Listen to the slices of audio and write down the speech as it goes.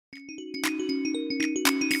This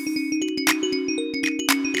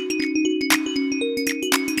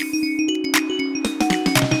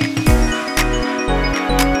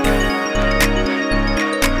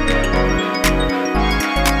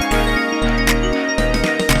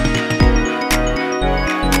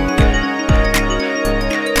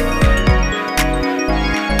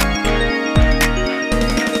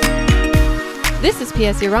is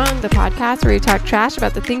P.S. You're Wrong, the podcast where we talk trash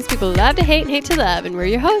about the things people love to hate and hate to love. And we're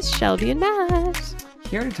your hosts, Shelby and Matt.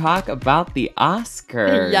 Here to talk about the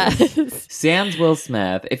Oscars. Yes. Sans Will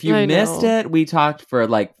Smith. If you I missed know. it, we talked for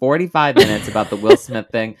like 45 minutes about the Will Smith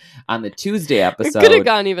thing on the Tuesday It episode. could have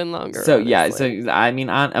gone even longer. So honestly. I mean,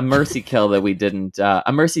 on a mercy kill that we didn't,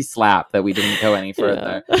 a mercy slap that we didn't go any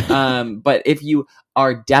further. But if you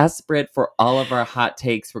are desperate for all of our hot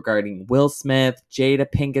takes regarding Will Smith, Jada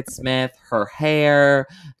Pinkett Smith, her hair,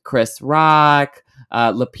 Chris Rock,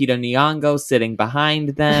 Lupita Nyong'o sitting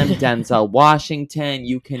behind them, Denzel Washington,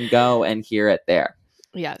 you can go and hear it there.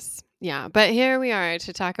 Yes. Yeah. But here we are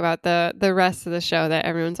to talk about the rest of the show that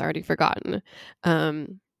everyone's already forgotten.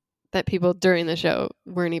 That people during the show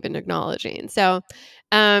weren't even acknowledging. So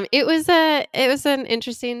it was an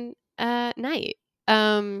interesting night.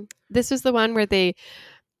 This was the one where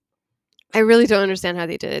I really don't understand how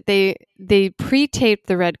they did it. They pre-taped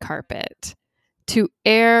the red carpet to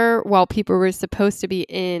air while people were supposed to be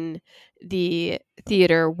in the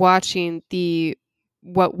theater watching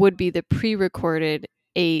what would be the pre-recorded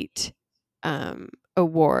 8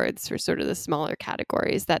 awards for sort of the smaller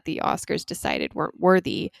categories that the Oscars decided weren't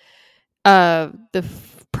worthy of the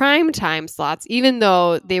prime time slots, even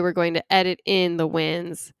though they were going to edit in the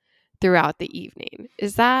wins throughout the evening.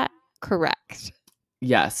 Is that correct?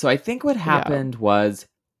 Yeah, so I think what happened was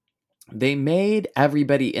they made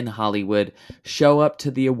everybody in Hollywood show up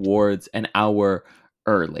to the awards an hour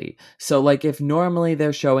early. So like if normally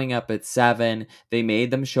they're showing up at 7, they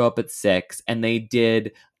made them show up at 6, and they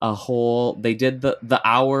did the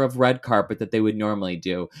hour of red carpet that they would normally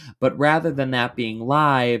do. But rather than that being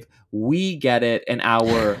live, we get it an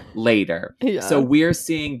hour later. Yeah. So we're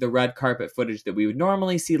seeing the red carpet footage that we would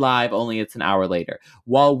normally see live, only it's an hour later.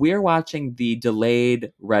 While we're watching the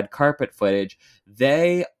delayed red carpet footage,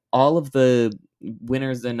 all of the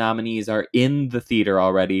winners and nominees are in the theater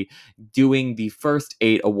already doing the first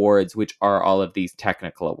 8 awards, which are all of these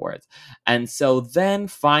technical awards. And so then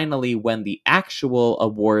finally, when the actual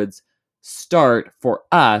awards start for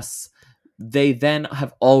us, they then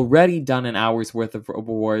have already done an hour's worth of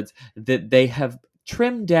awards that they have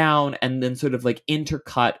trimmed down and then sort of like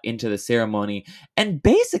intercut into the ceremony. And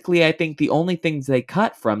basically, I think the only things they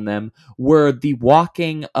cut from them were the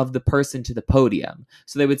walking of the person to the podium.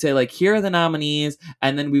 So they would say like, here are the nominees.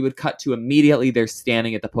 And then we would cut to immediately they're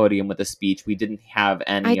standing at the podium with a speech. We didn't have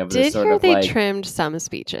any of the sort of they like... trimmed some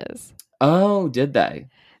speeches. Oh, did they?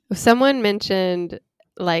 Someone mentioned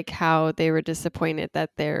like how they were disappointed that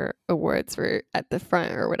their awards were at the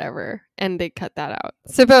front or whatever, and they cut that out.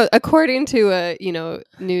 So according to a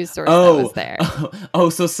news source that was there.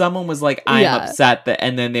 So someone was like, I'm upset that,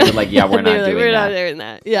 and then they were like, yeah, we're not doing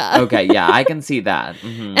that. Yeah. Okay, yeah, I can see that.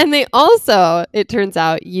 Mm-hmm. And they also, it turns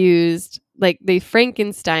out, used like they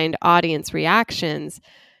Frankensteined audience reactions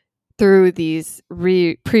through these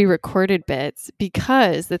pre-recorded bits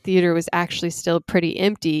because the theater was actually still pretty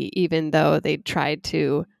empty, even though they tried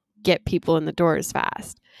to get people in the doors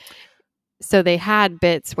fast. So they had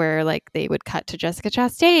bits where like they would cut to Jessica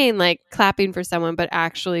Chastain like clapping for someone, but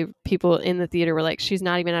actually people in the theater were like, she's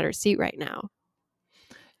not even at her seat right now.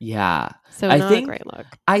 Yeah. So not a great look.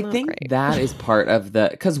 I think that is part of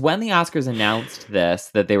because when the Oscars announced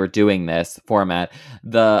that they were doing this format,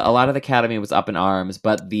 a lot of the Academy was up in arms,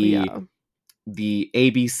 but the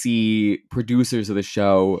ABC producers of the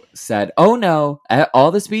show said, oh no, all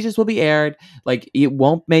the speeches will be aired. Like it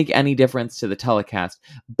won't make any difference to the telecast.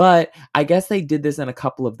 But I guess they did this in a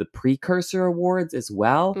couple of the precursor awards as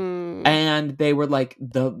well. And they were like,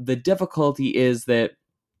 the difficulty is that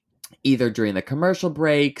either during the commercial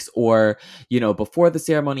breaks or, before the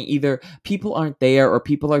ceremony, either people aren't there or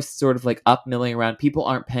people are sort of like up milling around. People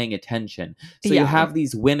aren't paying attention. So you have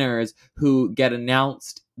these winners who get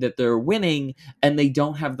announced that they're winning and they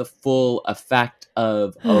don't have the full effect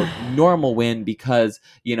of a normal win because,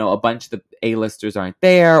 a bunch of the A-listers aren't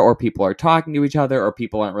there or people are talking to each other or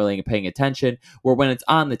people aren't really paying attention. Where when it's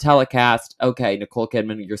on the telecast, okay, Nicole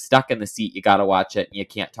Kidman, you're stuck in the seat. You got to watch it and you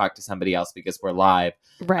can't talk to somebody else because we're live.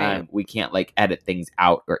 Right. We can't like edit things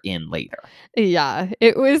out or in later. Yeah,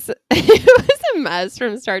 it was a mess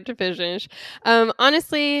from start to finish.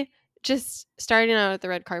 Honestly, just starting out at the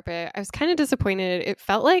red carpet, I was kind of disappointed. It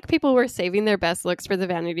felt like people were saving their best looks for the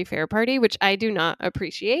Vanity Fair party, which I do not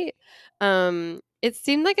appreciate. It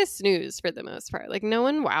seemed like a snooze for the most part. Like no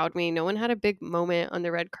one wowed me. No one had a big moment on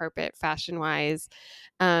the red carpet fashion wise.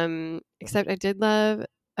 Except I did love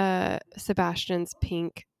Sebastian's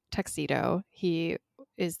pink tuxedo. He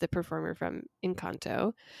is the performer from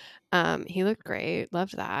Encanto. He looked great.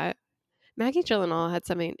 Loved that. Maggie Gyllenhaal had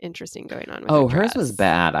something interesting going on with her dress. Hers was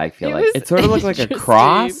bad, I feel like. It sort of looked like a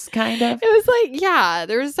cross, kind of. It was like, yeah,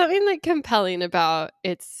 there was something like compelling about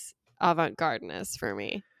its avant-gardeness for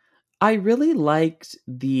me. I really liked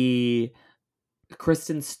the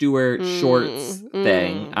Kristen Stewart shorts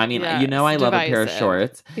thing. I mean, yes, I love a pair of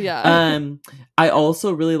shorts. Yeah. I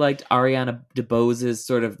also really liked Ariana DeBose's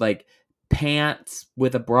sort of like pants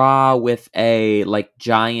with a bra with a like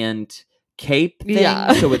giant cape thing.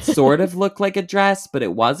 Yeah. So it sort of looked like a dress, but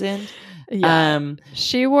it wasn't. Yeah.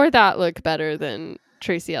 She wore that look better than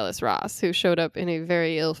Tracee Ellis Ross, who showed up in a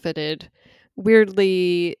very ill-fitted,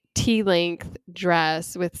 weirdly T-length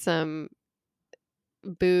dress with some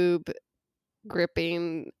boob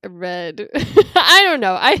gripping red. I don't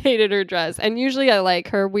know. I hated her dress, and usually I like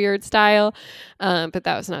her weird style, but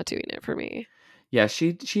that was not doing it for me. Yeah,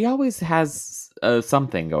 she always has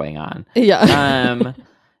something going on. Yeah.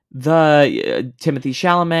 The Timothy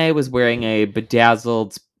Chalamet was wearing a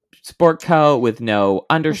bedazzled sport coat with no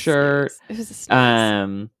undershirt. It was a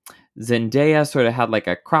snooze. Zendaya sort of had like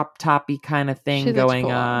a crop toppy kind of thing going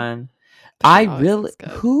cool. on.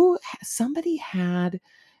 Somebody had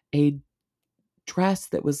a dress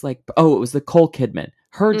that was like, it was the Nicole Kidman.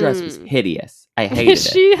 Her dress was hideous. I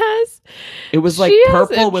hated it. It was like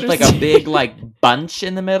purple with like a big like bunch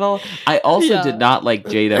in the middle. I also did not like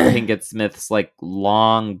Jada Pinkett Smith's like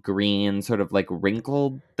long green sort of like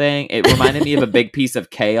wrinkled thing. It reminded me of a big piece of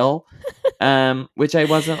kale, which I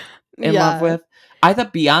wasn't in love with. I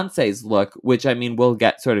thought Beyonce's look, which I mean, we'll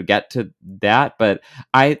get to that, but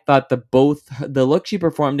I thought the look she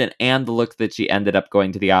performed in and the look that she ended up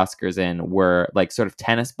going to the Oscars in were like sort of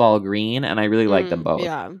tennis ball green, and I really liked them both.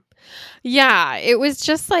 Yeah, it was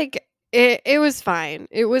just like, it was fine.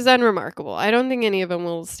 It was unremarkable. I don't think any of them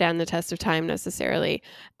will stand the test of time necessarily.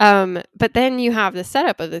 But then you have the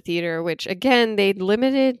setup of the theater, which again, they'd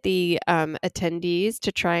limited the attendees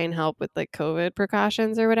to try and help with like COVID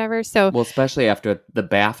precautions or whatever. So, well, especially after the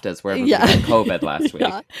BAFTAs where everybody had COVID last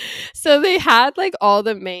week. So they had like all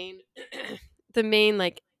the main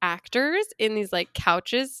like actors in these like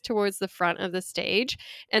couches towards the front of the stage,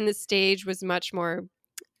 and the stage was much more,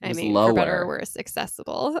 lower. For better or worse,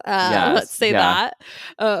 accessible. Let's say that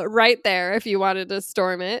right there if you wanted to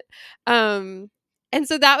storm it. And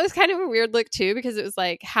so that was kind of a weird look too, because it was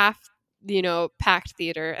like half, packed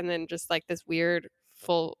theater and then just like this weird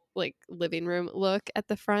full like living room look at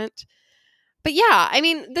the front. But yeah, I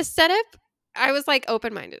mean, the setup, I was like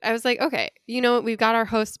open-minded. I was like, okay, we've got our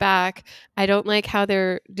host back. I don't like how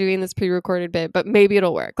they're doing this pre-recorded bit, but maybe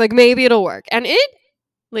it'll work. Like maybe it'll work. And it,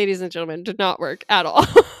 ladies and gentlemen, did not work at all.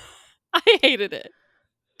 I hated it.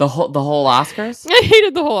 The whole Oscars? I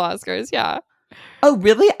hated the whole Oscars, yeah. Oh,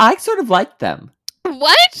 really? I sort of liked them.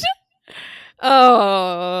 What?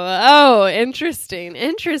 Oh, interesting.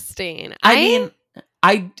 I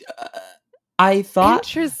thought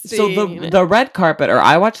interesting. So the red carpet, or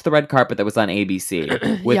I watched the red carpet that was on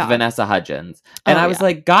ABC with Vanessa Hudgens, and I was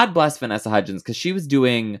like, God bless Vanessa Hudgens, because she was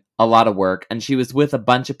doing a lot of work, and she was with a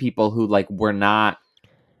bunch of people who like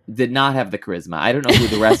did not have the charisma. I don't know who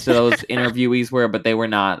the rest of those interviewees were, but they were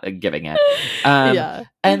not giving it.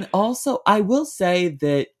 And also, I will say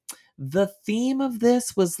that the theme of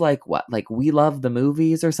this was like what, like we love the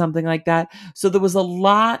movies or something like that. So there was a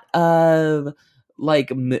lot of like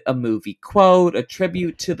a movie quote, a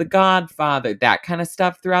tribute to The Godfather, that kind of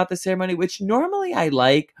stuff throughout the ceremony, which normally I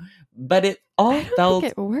like, but it all felt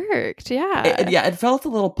think it worked. It felt a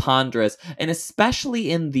little ponderous, and especially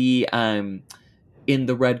in the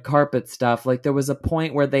red carpet stuff. Like there was a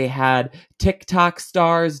point where they had TikTok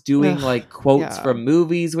stars doing like quotes from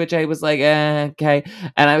movies, which I was like, okay.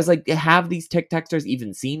 And I was like, have these TikTok stars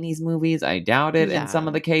even seen these movies? I doubt it in some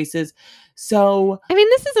of the cases. So, I mean,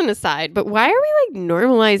 this is an aside, but why are we like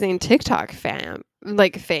normalizing TikTok fame?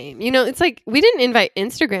 It's like we didn't invite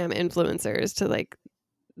Instagram influencers to like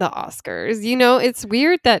the Oscars. It's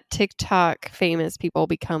weird that TikTok famous people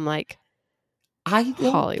become like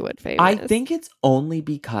Hollywood famous. I think it's only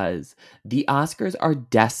because the Oscars are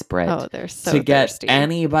desperate they're so to get thirsty.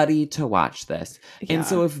 anybody to watch this. And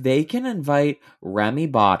so if they can invite Remy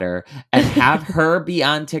Botter and have her be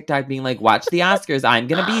on TikTok being like, watch the Oscars, I'm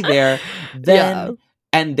going to be there, then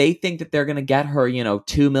and they think that they're going to get her,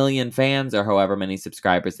 2 million fans or however many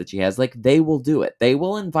subscribers that she has. Like, they will do it. They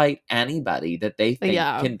will invite anybody that they think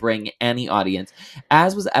can bring any audience,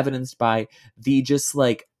 as was evidenced by the just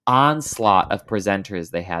like onslaught of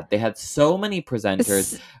presenters they had. They had so many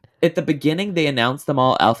presenters. At the beginning, they announced them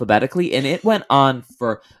all alphabetically, and it went on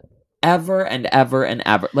for ever and ever and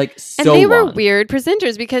ever, like so long. And they were weird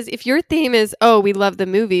presenters, because if your theme is, oh, we love the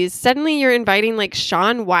movies, suddenly you're inviting like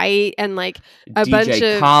Shaun White and like a DJ bunch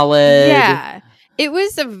of Khaled. Yeah. It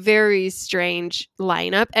was a very strange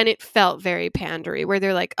lineup, and it felt very pandery, where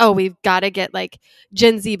they're like, oh, we've got to get like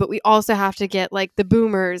Gen Z, but we also have to get like the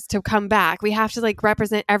boomers to come back. We have to like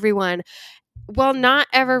represent everyone, while not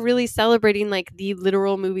ever really celebrating like the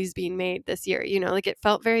literal movies being made this year. Like it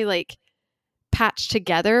felt very like patched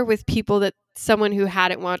together with people that someone who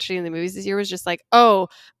hadn't watched any of the movies this year was just like, oh,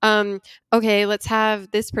 okay, let's have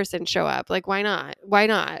this person show up. Like, why not?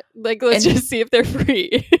 Like, let's just see if they're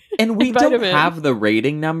free. And we don't have the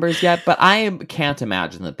rating numbers yet, but I can't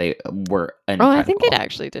imagine that they were incredible. Oh, I think it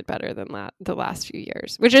actually did better than the last few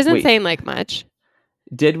years, which isn't saying like much.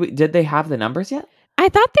 Did they have the numbers yet? I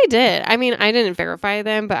thought they did. I mean, I didn't verify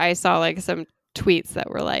them, but I saw like some tweets that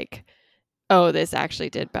were like, oh, this actually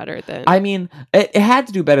did better than... I mean, it had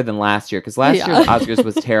to do better than last year, because last year's Oscars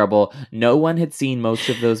was terrible. No one had seen most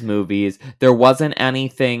of those movies. There wasn't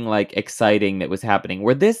anything like exciting that was happening,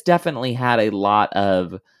 where this definitely had a lot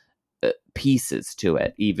of pieces to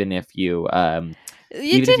it, even if you...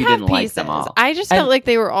 It did have pieces. Like them all. I just felt like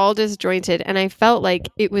they were all disjointed, and I felt like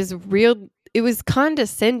it was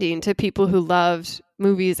condescending to people who loved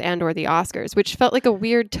movies and or the Oscars, which felt like a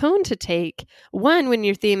weird tone to take. One, when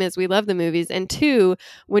your theme is we love the movies, and two,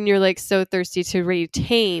 when you're like so thirsty to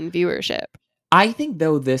retain viewership. I think,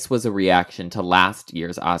 though, this was a reaction to last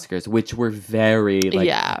year's Oscars, which were very, like,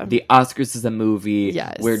 the Oscars is a movie.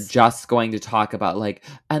 Yes. We're just going to talk about, like,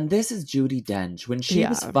 and this is Judi Dench. When she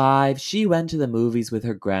was 5, she went to the movies with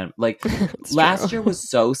her like, last year was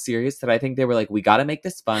so serious that I think they were like, we got to make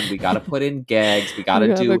this fun. We got to put in gags. We got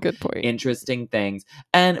to do interesting things.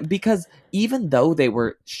 And because even though they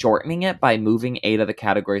were shortening it by moving 8 of the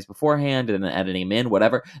categories beforehand and then editing them in,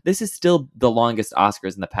 whatever, this is still the longest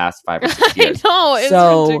Oscars in the past 5 or 6 years. No, it's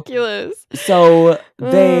ridiculous. So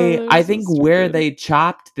I think where they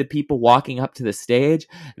chopped the people walking up to the stage,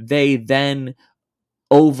 they then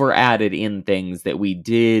over added in things that we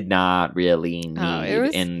did not really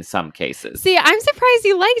need in some cases. See, I'm surprised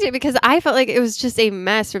you liked it, because I felt like it was just a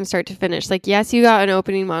mess from start to finish. Like, yes, you got an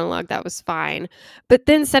opening monologue, that was fine. But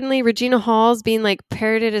then suddenly Regina Hall's being like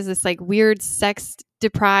parroted as this like weird sex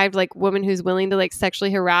deprived like woman who's willing to like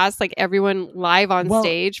sexually harass like everyone live on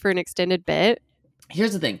stage for an extended bit.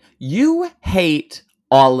 Here's the thing. You hate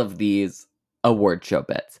all of these award show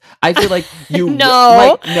bits. I feel like you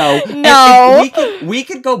no. We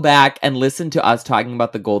could go back and listen to us talking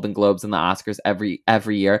about the Golden Globes and the Oscars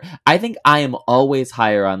every year. I think I am always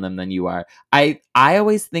higher on them than you are. I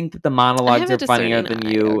always think that the monologues are funnier than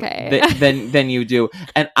you than you do,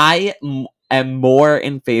 and I am more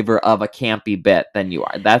in favor of a campy bit than you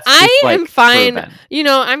are. That's just I am fine.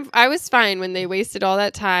 Proven. I was fine when they wasted all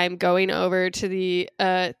that time going over to the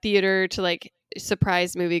theater to like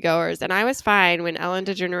surprise moviegoers, and I was fine when Ellen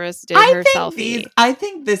DeGeneres did her selfie. I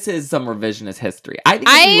think this is some revisionist history. I think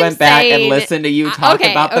if we went back and listened to you talk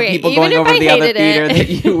about the people going over to the other theater that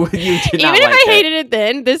you did not like. Even if I hated it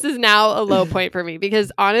then, this is now a low point for me, because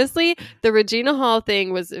honestly, the Regina Hall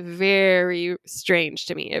thing was very strange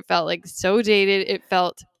to me. It felt like so dated. It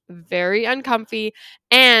felt very uncomfy,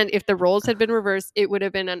 and if the roles had been reversed, it would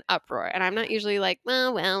have been an uproar. And I'm not usually like,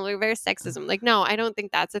 well, reverse sexism. Like, no, I don't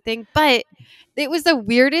think that's a thing, but it was the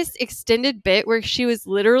weirdest extended bit where she was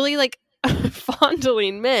literally like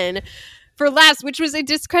fondling men for laughs, which was a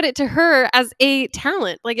discredit to her as a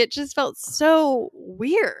talent. Like, it just felt so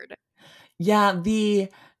weird. Yeah,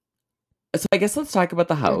 so I guess let's talk about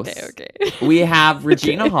the house. Okay. We have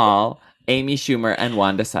Regina Hall, Amy Schumer, and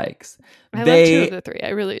Wanda Sykes. I love 2 of the 3. I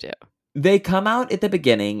really do. They come out at the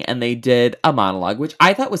beginning and they did a monologue, which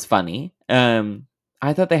I thought was funny.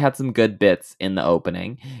 I thought they had some good bits in the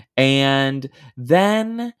opening. And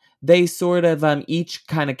then they sort of each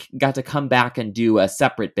kind of got to come back and do a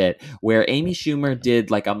separate bit where Amy Schumer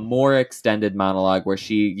did like a more extended monologue where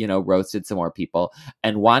she, roasted some more people.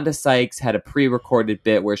 And Wanda Sykes had a pre-recorded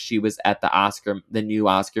bit where she was at the new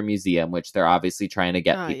Oscar Museum, which they're obviously trying to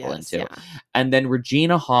get people into. Yeah. And then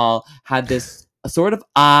Regina Hall had this sort of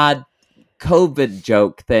odd COVID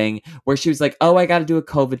joke thing where she was like, oh, I got to do a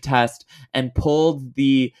COVID test, and pulled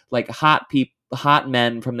the like hot hot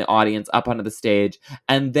men from the audience up onto the stage,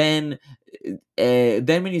 and then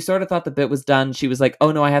when you sort of thought the bit was done, she was like,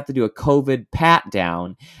 "Oh no, I have to do a COVID pat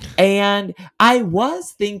down," and I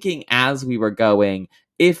was thinking as we were going,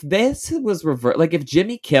 if this was reversed, like if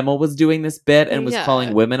Jimmy Kimmel was doing this bit and was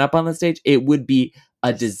calling women up on the stage, it would be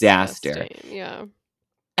a disaster. Yeah.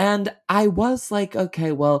 And I was like,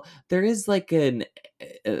 okay, well, there is like an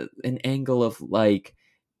angle of like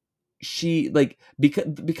she like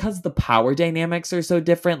because the power dynamics are so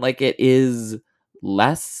different, like it is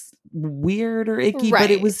less weird or icky, but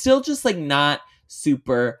it Right. was still just like not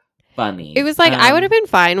super funny. It was like I would have been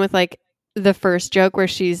fine with like the first joke where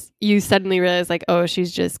you suddenly realize like, oh,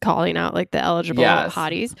 she's just calling out like the eligible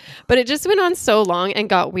hotties. But it just went on so long and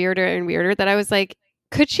got weirder and weirder that I was like,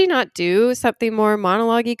 could she not do something more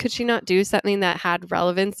monologue-y? Could she not do something that had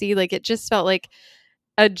relevancy? Like it just felt like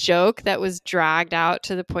a joke that was dragged out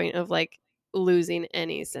to the point of like losing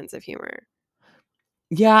any sense of humor.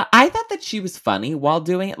 Yeah, I thought that she was funny while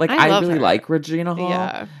doing it. Like I really like Regina Hall.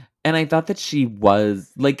 Yeah. And I thought that she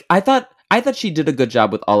was like I thought she did a good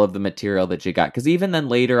job with all of the material that she got, because even then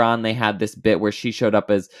later on they had this bit where she showed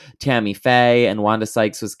up as Tammy Faye and Wanda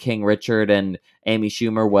Sykes was King Richard and Amy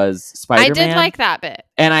Schumer was Spider-Man. I did like that bit.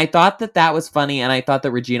 And I thought that was funny, and I thought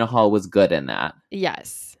that Regina Hall was good in that.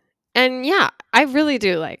 Yes. And yeah, I really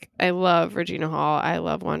do I love Regina Hall. I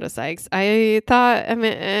love Wanda Sykes. I thought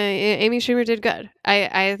Amy Schumer did good.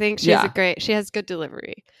 I think she has good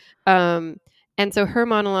delivery. And so her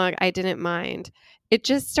monologue, I didn't mind. It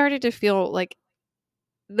just started to feel like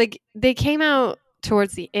they came out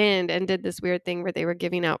towards the end and did this weird thing where they were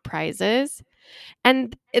giving out prizes.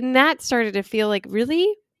 And that started to feel like really,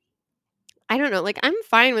 I don't know, like I'm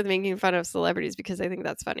fine with making fun of celebrities because I think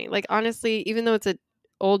that's funny. Like honestly, even though it's an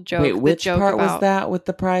old joke. Wait, which part was that with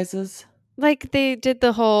the prizes? Like they did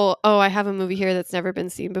the whole, I have a movie here that's never been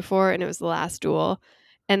seen before, and it was The Last Duel.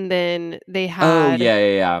 And then they had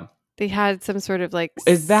they had some sort of like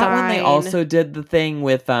is that when they also did the thing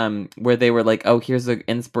with where they were like, oh, here's an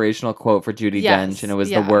inspirational quote for Judi Dench, and it was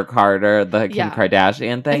the work harder, the Kim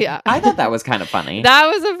Kardashian thing. I thought that was kind of funny. That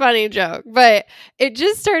was a funny joke, but it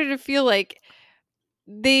just started to feel like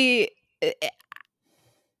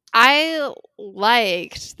I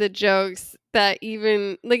liked the jokes that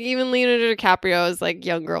even Leonardo DiCaprio's like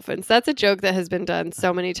young girlfriends. That's a joke that has been done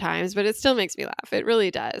so many times, but it still makes me laugh. It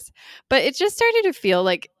really does. But it just started to feel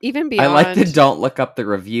like even beyond. I like the don't look up the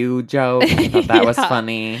review joke. I thought that was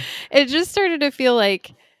funny. It just started to feel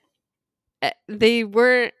like they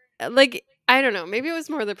weren't like. I don't know. Maybe it was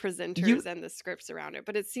more the presenters and the scripts around it,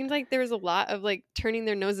 but it seemed like there was a lot of like turning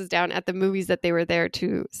their noses down at the movies that they were there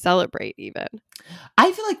to celebrate even.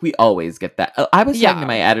 I feel like we always get that. I was talking to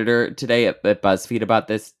my editor today at BuzzFeed about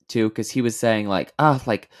this too, because he was saying like,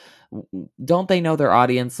 don't they know their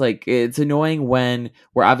audience? Like, it's annoying when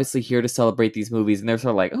we're obviously here to celebrate these movies and they're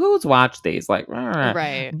sort of like, who's watched these? Like,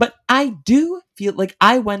 right. But I do feel like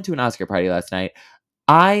I went to an Oscar party last night.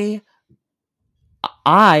 I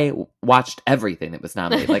watched everything that was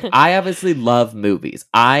nominated. Like, I obviously love movies.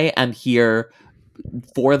 I am here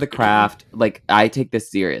for the craft. Like, I take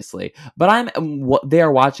this seriously. But I'm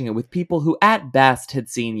there watching it with people who at best had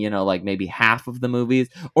seen, like maybe half of the movies,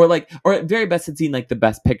 or at very best had seen like the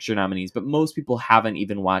Best Picture nominees, but most people haven't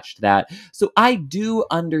even watched that. So I do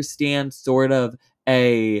understand sort of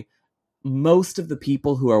most of the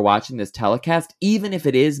people who are watching this telecast, even if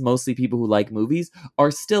it is mostly people who like movies,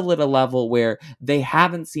 are still at a level where they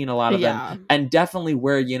haven't seen a lot of them. And definitely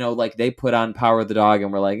where, like they put on Power of the Dog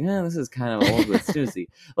and we're like, this is kind of old but snoozy.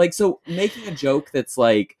 Like, so making a joke that's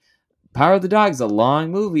like, Power of the Dog is a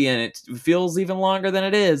long movie and it feels even longer than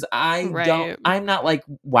it is. I'm not like,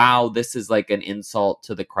 wow, this is like an insult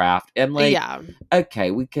to the craft. And like,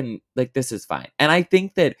 okay, we can, like, this is fine. And I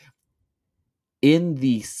think that in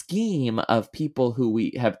the scheme of people who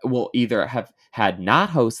we either have had not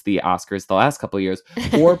host the Oscars the last couple of years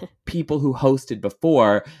or people who hosted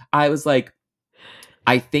before, I was like,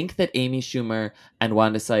 I think that Amy Schumer and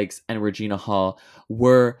Wanda Sykes and Regina Hall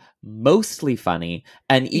were mostly funny.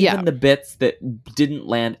 And even the bits that didn't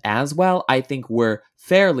land as well, I think were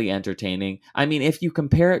fairly entertaining. I mean, if you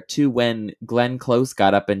compare it to when Glenn Close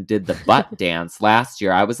got up and did the butt dance last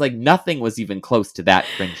year, I was like, nothing was even close to that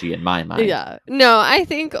cringy in my mind. Yeah. No, I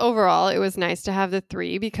think overall it was nice to have the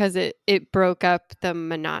three because it broke up the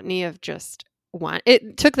monotony of just one.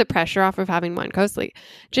 It took the pressure off of having one host. Like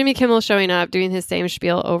Jimmy Kimmel showing up, doing his same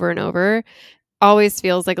spiel over and over always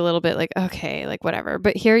feels like a little bit like, okay, like whatever.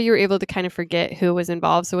 But here you were able to kind of forget who was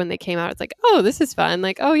involved. So when they came out, it's like, oh, this is fun.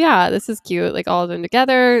 Like, oh yeah, this is cute. Like all of them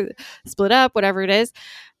together, split up, whatever it is.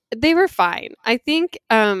 They were fine. I think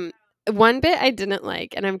one bit I didn't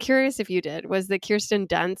like, and I'm curious if you did, was the Kirsten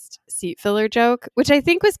Dunst seat filler joke, which I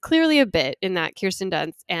think was clearly a bit in that Kirsten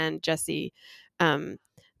Dunst and Jesse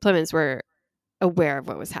Plemons were aware of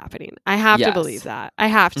what was happening. I have to believe Yes. that. I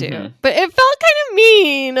have to. Mhm. But it felt kind of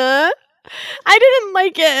mean. I didn't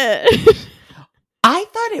like it. I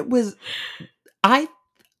thought it was. I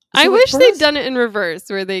so wish at they'd first- done it in reverse,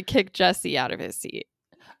 where they kicked Jesse out of his seat.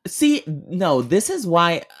 See, no, this is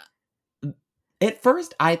why. At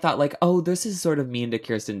first, I thought like, oh, this is sort of mean to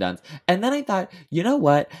Kirsten Dunst, and then I thought, you know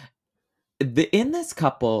what? In this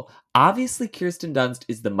couple, obviously Kirsten Dunst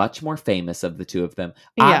is the much more famous of the two of them.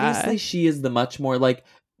 Yeah. Obviously, she is the much more like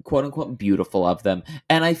quote unquote beautiful of them.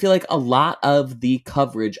 And I feel like a lot of the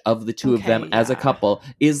coverage of the two of them as a couple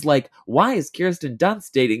is like, why is Kirsten Dunst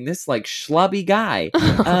dating this like schlubby guy?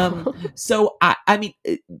 So I mean,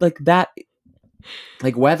 like that.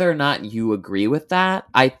 Like whether or not you agree with that,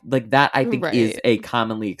 I think is a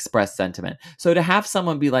commonly expressed sentiment. So to have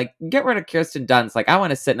someone be like, get rid of Kirsten Dunst, like I want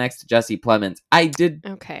to sit next to Jesse Plemons.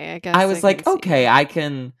 Okay, I guess I was like, okay, I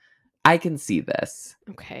can see this.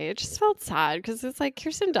 Okay, it just felt sad because it's like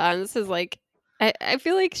Kirsten Dunst is like, I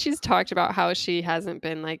feel like she's talked about how she hasn't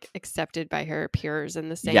been like accepted by her peers in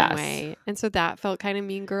the same way. And so that felt kind of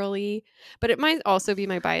mean girly. But it might also be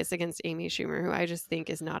my bias against Amy Schumer, who I just think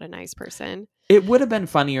is not a nice person. It would have been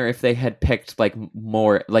funnier if they had picked like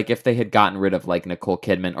more, like if they had gotten rid of like Nicole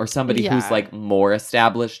Kidman or somebody who's like more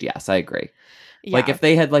established. Yes, I agree. Yeah. Like if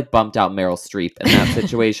they had like bumped out Meryl Streep in that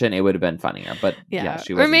situation, it would have been funnier. But yeah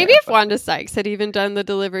she was. Or maybe if Wanda Sykes had even done the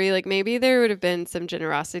delivery, like maybe there would have been some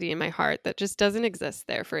generosity in my heart that just doesn't exist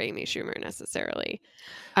there for Amy Schumer necessarily.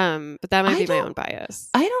 But that might be my own bias.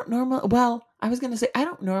 I don't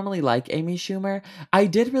normally like Amy Schumer. I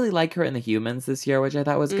did really like her in The Humans this year, which I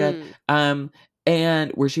thought was good.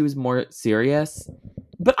 And where she was more serious.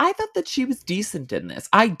 But I thought that she was decent in this.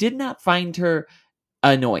 I did not find her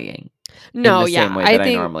annoying. No, same way that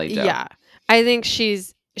I normally do. Yeah. I think she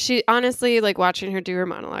honestly, like watching her do her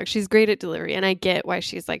monologue, she's great at delivery, and I get why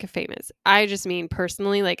she's like a famous. I just mean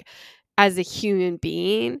personally, like as a human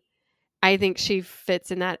being, I think she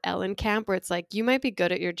fits in that Ellen camp where it's like, you might be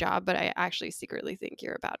good at your job, but I actually secretly think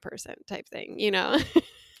you're a bad person type thing, you know?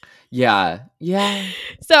 Yeah.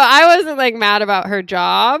 So I wasn't like mad about her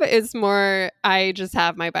job. It's more I just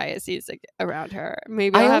have my biases around her.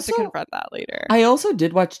 Maybe I'll have to confront that later. I also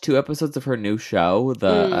did watch 2 episodes of her new show,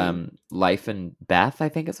 the Life and Beth, I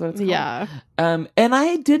think is what it's called. Yeah. And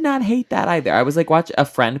I did not hate that either. I was like, a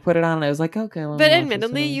friend put it on and I was like, okay. Well, but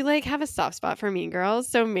admittedly, you like have a soft spot for Mean Girls,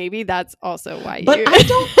 so maybe that's also why But I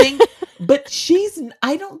don't think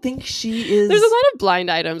I don't think she is. There's a lot of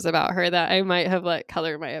blind items about her that I might have let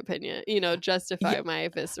color my opinion, justify my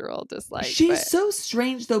visceral dislike. She's so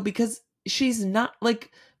strange though, because she's not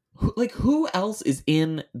like who else is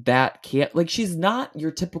in that camp? Like she's not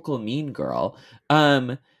your typical mean girl.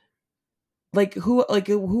 Like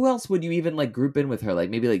who else would you even like group in with her?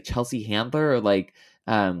 Like maybe like Chelsea Handler or like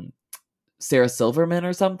Sarah Silverman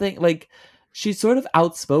or something. Like she's sort of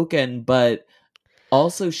outspoken, but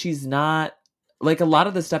also she's not like a lot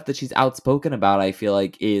of the stuff that she's outspoken about, I feel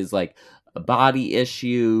like is like body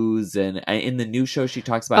issues, and in the new show she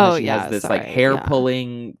talks about how she has this like hair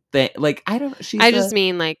pulling thing. Like I just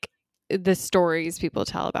mean like the stories people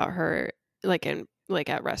tell about her like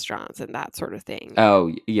at restaurants and that sort of thing.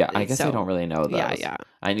 Oh yeah, I guess I don't really know those. Yeah.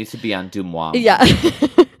 I need to be on Dumois. Yeah.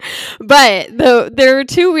 But there were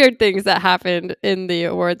 2 weird things that happened in the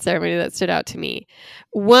award ceremony that stood out to me.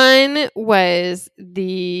 One was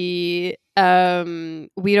the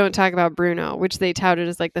We Don't Talk About Bruno, which they touted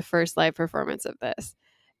as like the first live performance of this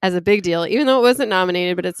as a big deal, even though it wasn't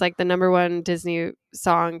nominated, but it's like the #1 Disney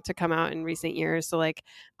song to come out in recent years. So like,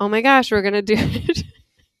 oh my gosh, we're going to do it.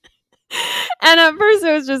 And at first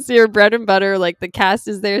it was just your bread and butter, like the cast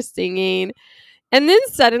is there singing. And then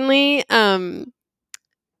suddenly,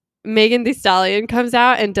 Megan Thee Stallion comes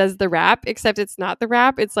out and does the rap, except it's not the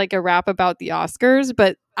rap. It's like a rap about the Oscars.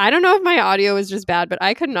 But I don't know if my audio was just bad, but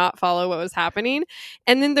I could not follow what was happening.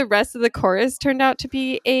 And then the rest of the chorus turned out to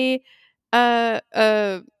be like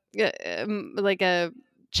a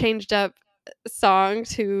changed up song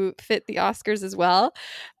to fit the Oscars as well.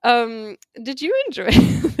 Did you enjoy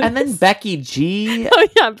this? And then Becky G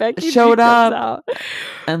Becky showed G up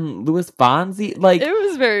and Louis Fonsi. Like it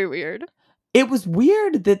was very weird. It was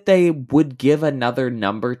weird that they would give another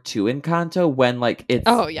 #2 Encanto when like it's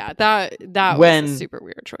that was a super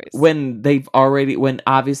weird choice. When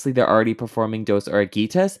obviously they're already performing Dos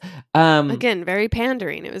Oruguitas. Again, very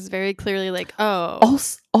pandering. It was very clearly like,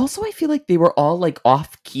 Also, I feel like they were all like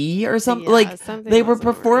off key or something. Yeah, Like something they were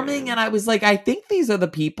wasn't performing, right. and I was like, I think these are the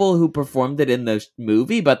people who performed it in the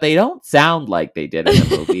movie, but they don't sound like they did in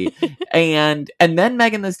the movie. and then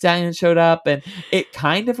Megan Thee Stallion showed up, and it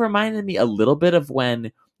kind of reminded me a little bit of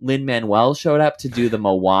when Lin-Manuel showed up to do the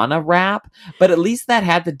Moana rap, but at least that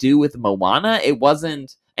had to do with Moana. It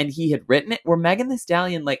wasn't, and he had written it. Where Megan Thee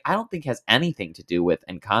Stallion, like, I don't think has anything to do with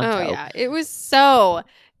Encanto. Oh yeah, it was so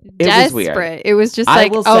It was weird. desperate. It was just I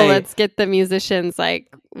like, will oh, say- let's get the musicians like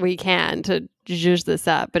we can to zhuzh this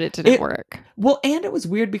up, but it didn't work. Well, and it was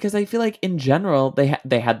weird because I feel like in general they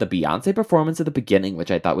had the Beyonce performance at the beginning, which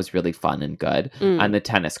I thought was really fun and good on the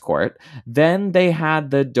tennis court. Then they had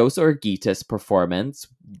the Dos Orguitas performance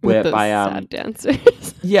With those by sad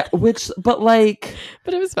dancers. yeah, but like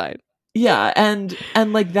but it was fine. yeah, and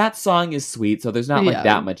like that song is sweet, so there's not like Yeah.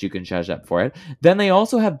 that much you can judge up for it. Then they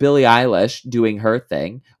also have Billie Eilish doing her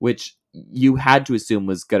thing, which you had to assume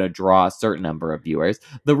was going to draw a certain number of viewers.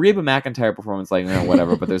 The Reba McEntire performance, like,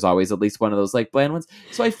 whatever, but there's always at least one of those like bland ones.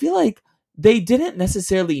 So I feel like they didn't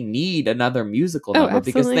necessarily need another musical number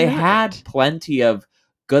because they had plenty of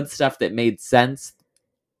good stuff that made sense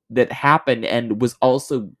that happened and was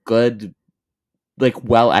also good, like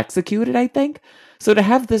well executed, I think. So to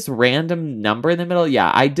have this random number in the middle,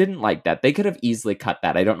 yeah, I didn't like that. They could have easily cut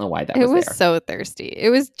that. I don't know why that was there. It was so thirsty.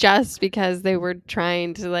 It was just because they were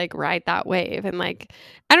trying to like ride that wave. And like,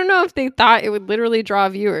 I don't know if they thought it would literally draw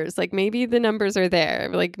viewers. Like maybe the numbers are there.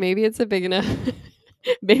 Like maybe it's a big enough.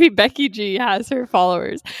 Maybe Becky G has her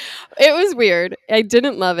followers. It was weird. I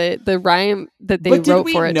didn't love it. The rhyme that they wrote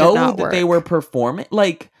for it did not work. But did we know that they were performing?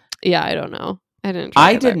 Like, yeah, I don't know.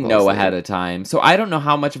 I didn't know ahead of time, so I don't know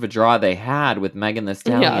how much of a draw they had with Megan Thee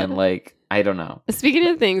Stallion. Yeah. Like, I don't know. Speaking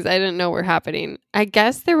of things I didn't know were happening, I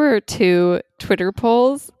guess there were 2 Twitter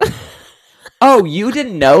polls. Oh, you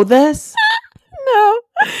didn't know this? No.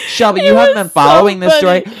 Shelby, you haven't been following this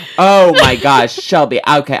story? Oh my gosh, Shelby.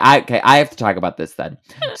 Okay, I have to talk about this then.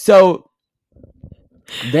 So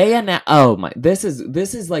they announced. Oh my, this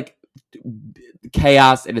is like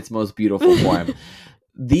chaos in its most beautiful form.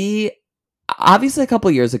 Obviously, a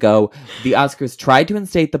couple years ago, the Oscars tried to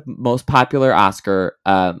instate the most popular Oscar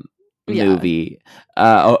movie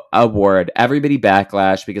award. Everybody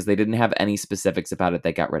backlash because they didn't have any specifics about it.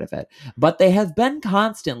 They got rid of it. But they have been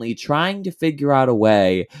constantly trying to figure out a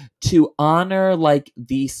way to honor like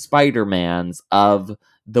the Spider-Mans of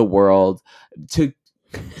the world to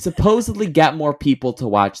supposedly get more people to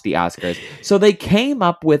watch the Oscars. So they came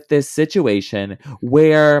up with this situation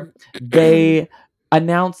where they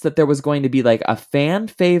announced that there was going to be like a fan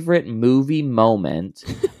favorite movie moment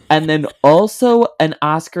and then also an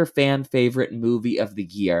Oscar fan favorite movie of the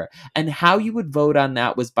year. And how you would vote on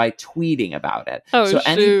that was by tweeting about it. Oh,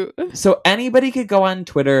 shoot. So anybody could go on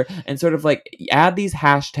Twitter and sort of like add these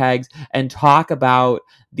hashtags and talk about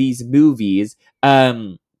these movies.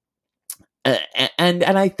 And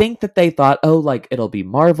I think that they thought, oh, like it'll be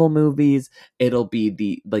Marvel movies, it'll be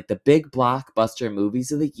the big blockbuster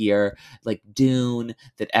movies of the year, like Dune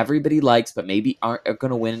that everybody likes, but maybe aren't going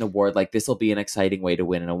to win an award. Like this will be an exciting way to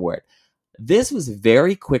win an award. This was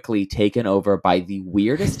very quickly taken over by the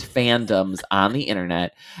weirdest fandoms on the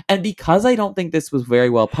internet. And because I don't think this was very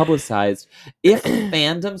well publicized, if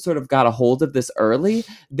fandom sort of got a hold of this early,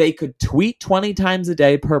 they could tweet 20 times a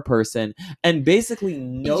day per person, and basically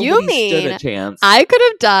nobody stood a chance. I could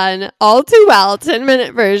have done All Too Well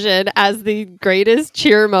 10-minute version as the greatest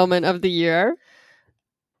cheer moment of the year.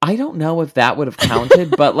 I don't know if that would have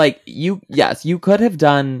counted, but like you could have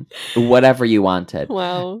done whatever you wanted.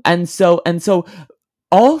 Wow. And so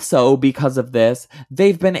also because of this,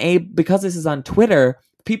 they've been because this is on Twitter,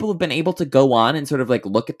 people have been able to go on and sort of like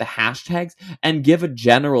look at the hashtags and give a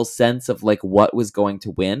general sense of like what was going to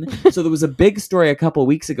win. So there was a big story a couple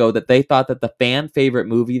weeks ago that they thought that the fan favorite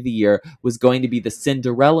movie of the year was going to be the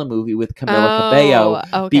Cinderella movie with Camila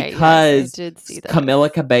Cabello, because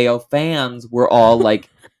Camila Cabello fans were all like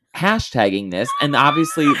hashtagging this, and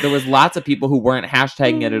obviously there was lots of people who weren't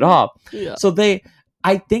hashtagging it at all. Yeah. So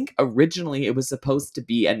I think originally it was supposed to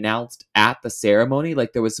be announced at the ceremony,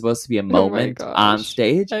 like there was supposed to be a moment on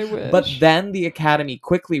stage. But then the Academy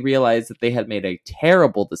quickly realized that they had made a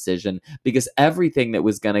terrible decision because everything that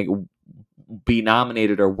was going to be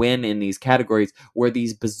nominated or win in these categories were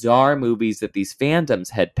these bizarre movies that these fandoms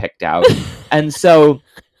had picked out. And so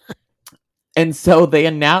they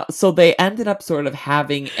ended up sort of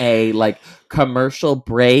having a like commercial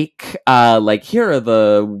break, like here are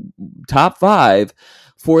the top 5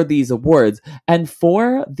 for these awards. And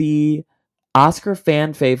for the Oscar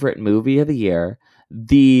fan favorite movie of the year,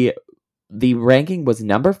 the the ranking was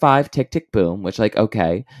number 5, Tick Tick Boom, which like,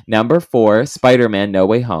 okay. Number 4, Spider-Man No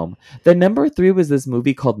Way Home. Then number 3 was this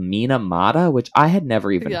movie called Mina Mata, which I had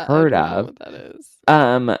never even heard I don't know of. what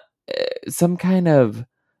that is. Some kind of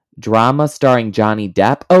drama starring Johnny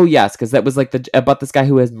Depp. Oh yes, because that was like about this guy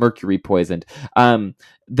who has mercury poisoned.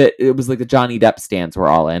 That it was like the Johnny Depp stands were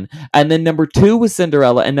all in. And then number 2 was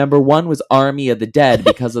Cinderella, and number 1 was Army of the Dead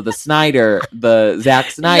because of the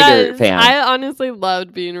Zack Snyder fan. I honestly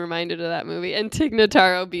loved being reminded of that movie, and Tig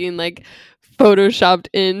Notaro being like photoshopped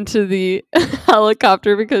into the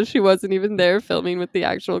helicopter because she wasn't even there filming with the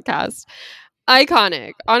actual cast.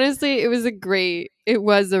 Iconic. Honestly, it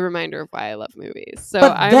was a reminder of why I love movies. So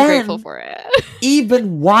I'm grateful for it.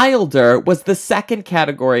 Even wilder was the second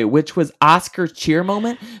category, which was Oscar cheer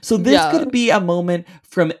moment. So this could be a moment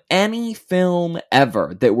from any film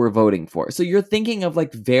ever that we're voting for. So you're thinking of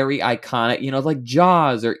like very iconic, like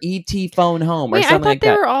Jaws or E.T. Phone Home or something like that.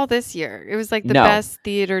 I thought they were all this year. It was like the best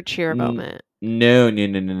theater cheer moment. No.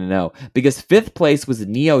 Because 5th place was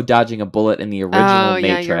Neo dodging a bullet in the original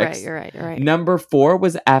Matrix. You're right. Number 4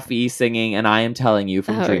 was Effie singing And I Am Telling You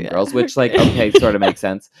from Dreamgirls, which like, okay, sort of makes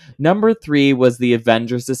sense. Number 3 was The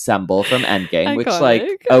Avengers Assemble from Endgame, which like,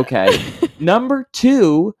 okay. Number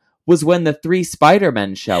 2 was when the 3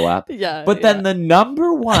 Spider-Men show up. But then the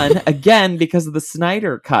number 1, again, because of the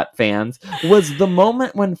Snyder Cut fans, was the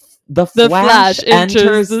moment when the Flash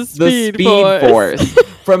enters the Speed Force.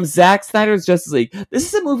 From Zack Snyder's Justice League. This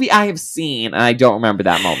is a movie I have seen, and I don't remember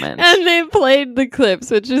that moment. And they played the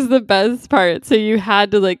clips, which is the best part. So you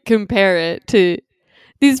had to like compare it to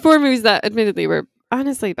these 4 movies that admittedly were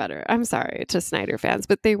honestly better. I'm sorry to Snyder fans,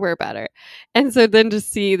 but they were better. And so then to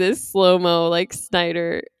see this slow-mo like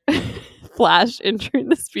Snyder Flash entering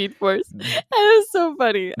the Speed Force, it was so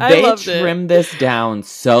funny. I loved it. They trimmed this down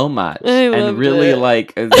so much and really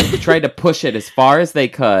like tried to push it as far as they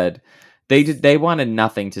could. They wanted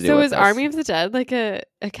nothing to do with this. So is Army of the Dead like a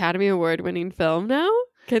Academy Award winning film now?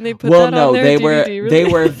 Can they put that on their DVD release? They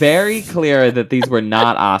were very clear that these were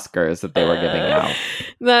not Oscars that they were giving out.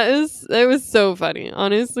 It was so funny.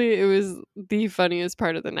 Honestly, it was the funniest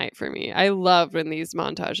part of the night for me. I loved when these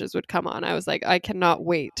montages would come on. I was like, I cannot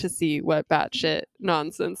wait to see what batshit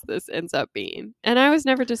nonsense this ends up being. And I was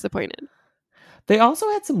never disappointed. They also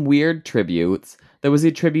had some weird tributes. There was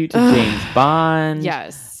a tribute to James Bond.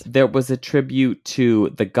 Yes. There was a tribute to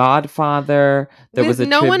The Godfather. There was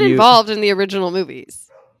no one involved in the original movies.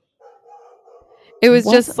 It was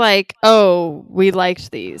just like, oh, we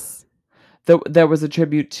liked these. There was a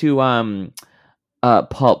tribute to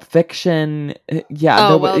Pulp Fiction.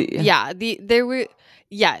 Yeah. Yeah. There were.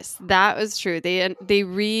 Yes, that was true. They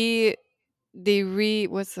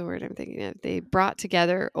what's the word I'm thinking of? They brought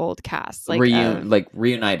together old casts,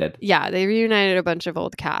 reunited. Yeah, they reunited a bunch of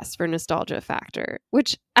old casts for nostalgia factor,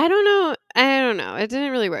 which I don't know. It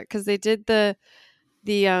didn't really work because they did the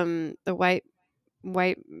white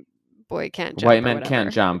boy can't jump. White Men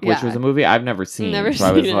Can't Jump, which was a movie I've never seen. I was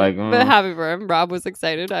like, but happy for him. Rob was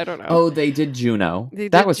excited. I don't know. Oh, they did Juno.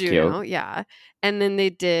 That was cute. Yeah, and then they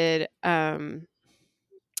did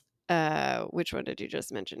which one did you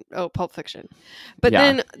just mention? Oh, Pulp Fiction. But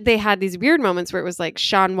then they had these weird moments where it was like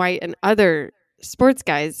Shaun White and other sports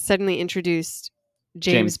guys suddenly introduced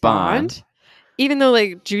James Bond, even though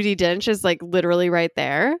like Judi Dench is like literally right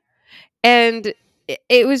there. And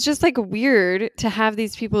it was just like weird to have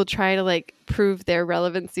these people try to like prove their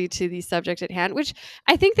relevancy to the subject at hand, which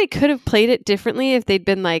I think they could have played it differently if they'd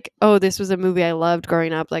been like, oh, this was a movie I loved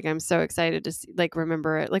growing up. Like, I'm so excited to see, like,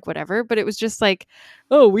 remember it, like whatever. But it was just like,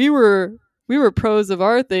 oh, we were pros of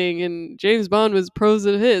our thing and James Bond was pros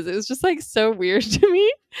of his. It was just like so weird to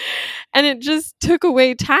me. And it just took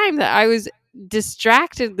away time that I was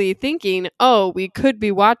distractedly thinking, oh, we could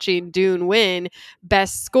be watching Dune win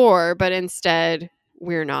best score, but instead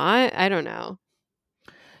we're not. I don't know.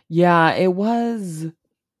 Yeah, it was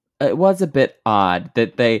a bit odd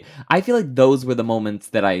that I feel like those were the moments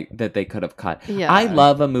that they could have cut. Yeah. I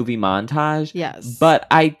love a movie montage. Yes. But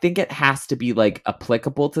I think it has to be like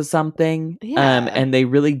applicable to something. Yeah. And they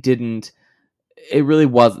really didn't. It really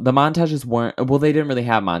was. The montages weren't. Well, they didn't really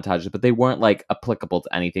have montages, but they weren't like applicable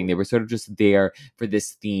to anything. They were sort of just there for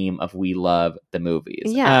this theme of we love the movies.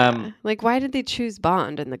 Yeah. Like, why did they choose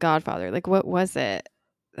Bond and The Godfather? Like, what was it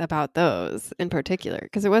about those in particular?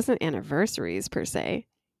 Because it wasn't anniversaries per se.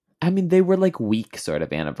 I mean, they were like weak sort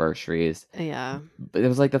of anniversaries. Yeah. It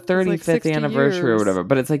was like the 35th anniversary years. Or whatever.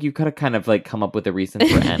 But it's like you could have kind of like come up with a reason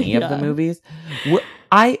for any of the movies.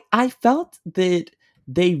 I felt that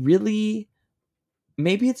they really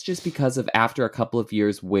maybe it's just because of after a couple of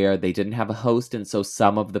years where they didn't have a host, and so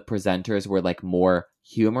some of the presenters were like more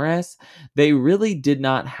humorous. They really did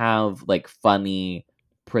not have like funny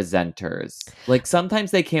presenters. Like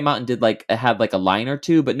sometimes they came out and did like had like a line or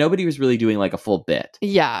two, but nobody was really doing like a full bit.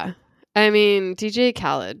 Yeah. I mean, DJ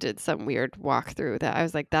Khaled did some weird walkthrough that I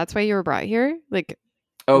was like, that's why you were brought here? Like,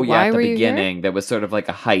 Oh yeah, why at the were you here? beginning that was sort of like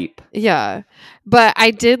a hype. Yeah. But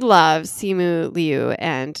I did love Simu Liu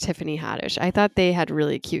and Tiffany Haddish. I thought they had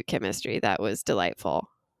really cute chemistry that was delightful.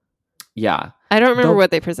 Yeah. I don't remember The-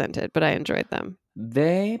 what they presented, but I enjoyed them.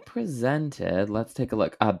 They presented, let's take a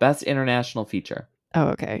look. Best international feature. Oh,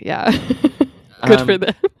 okay. Yeah. Good for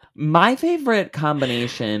them. My favorite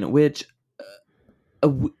combination, which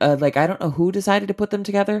like I don't know who decided to put them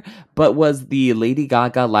together, but was the Lady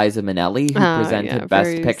Gaga Liza Minnelli who presented Best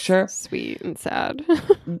very Picture. Sweet and sad.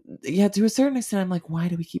 Yeah, to a certain extent, I'm like, why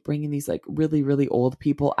do we keep bringing these like really, really old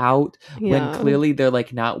people out when Yeah. clearly they're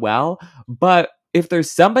like not well? But if there's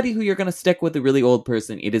somebody who you're gonna stick with, a really old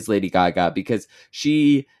person, it is Lady Gaga, because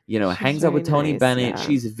she, you know, She's hangs out with very Tony nice, Bennett. yeah.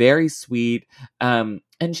 She's very sweet, and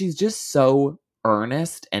she's just so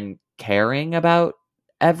earnest and caring about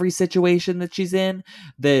every situation that she's in,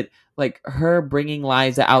 that like her bringing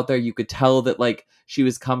Liza out there, you could tell that like she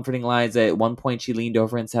was comforting Liza. At one point she leaned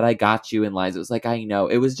over and said, "I got you," and Liza was like, "I know."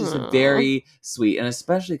 It was just Aw. very sweet, and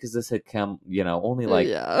especially because this had come, you know, only like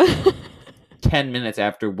Yeah. 10 minutes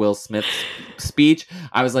after Will Smith's speech.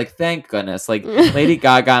 I was like, thank goodness, like Lady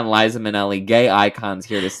Gaga and Liza Minnelli, gay icons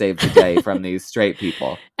here to save the day from these straight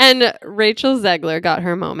people. And Rachel Zegler got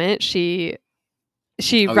her moment. She Oh, yeah,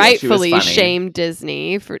 she was rightfully funny. shamed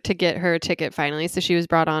Disney to get her ticket finally. So she was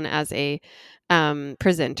brought on as a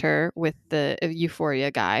presenter with the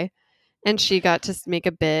Euphoria guy, and she got to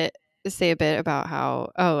say a bit about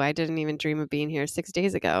how, oh, I didn't even dream of being here 6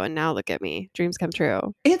 days ago, and now look at me, dreams come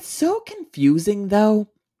true. It's so confusing though,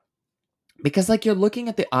 because like you're looking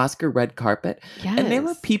at the Oscar red carpet, Yes. and there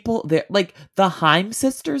were people there, like the Haim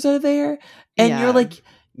sisters are there, and Yeah. you're like,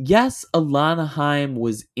 yes, Alana Haim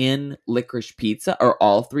was in Licorice Pizza, or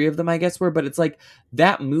all three of them, I guess, were, but it's like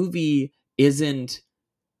that movie isn't.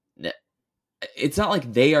 It's not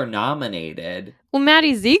like they are nominated. Well,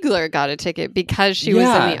 Maddie Ziegler got a ticket because she was in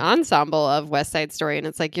Yeah. the ensemble of West Side Story, and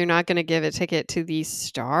it's like, you're not going to give a ticket to the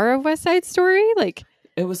star of West Side Story? Like,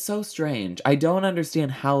 It was so strange. I don't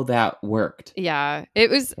understand how that worked. yeah,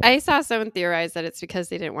 it was. I saw someone theorize that it's because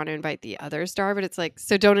they didn't want to invite the other star, but it's like,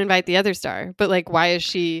 so don't invite the other star. But like, why is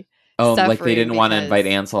she Oh, like they suffering didn't want to because- invite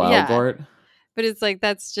Ansel Yeah. Elgort? But it's like,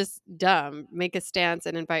 that's just dumb. Make a stance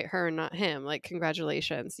and invite her and not him. Like,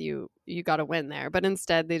 congratulations, you got to win there. But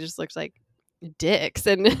instead, they just looked like dicks.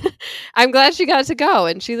 And I'm glad she got to go,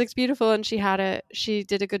 and she looked beautiful, and she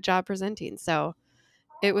did a good job presenting. So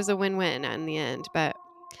it was a win-win in the end. But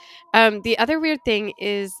the other weird thing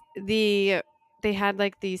is they had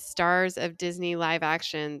like these stars of Disney live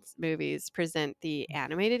action movies present the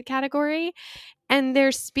animated category, and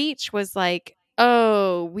their speech was like,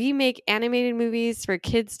 oh, we make animated movies for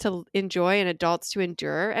kids to enjoy and adults to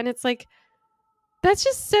endure. And it's like, that's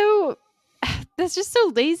just so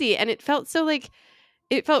lazy. And it felt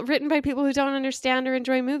written by people who don't understand or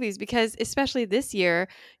enjoy movies, because especially this year,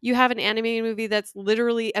 you have an animated movie that's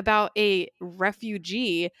literally about a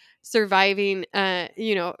refugee surviving,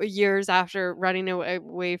 years after running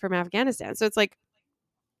away from Afghanistan. So it's like,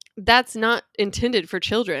 that's not intended for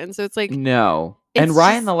children. So it's like, No. It's And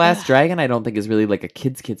Ryan just- the Last Dragon, I don't think is really like a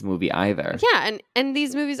kids movie either. yeah, and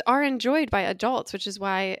these movies are enjoyed by adults, which is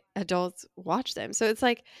why adults watch them. So it's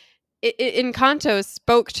like, Encanto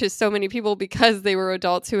spoke to so many people because they were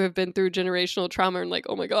adults who have been through generational trauma and like,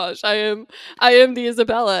 oh my gosh, I am the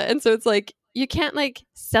Isabella. And so it's like, you can't like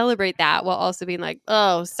celebrate that while also being like,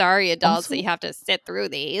 oh, sorry, adults, that you have to sit through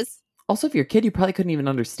these. Also, if you're a kid, you probably couldn't even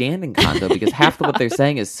understand Encanto because half of what they're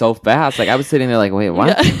saying is so fast. Like I was sitting there like, wait,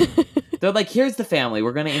 what? Yeah. They're like, here's the family.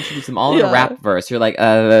 We're going to introduce them all in Yeah. a rap verse. You're like,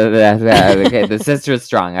 okay, the sister is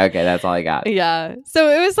strong. Okay, that's all I got. Yeah. So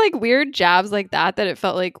it was like weird jabs like that it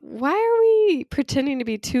felt like, why are we pretending to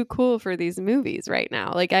be too cool for these movies right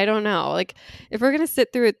now? Like, I don't know. Like, if we're going to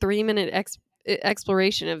sit through a 3-minute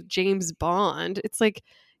exploration of James Bond, it's like,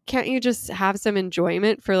 can't you just have some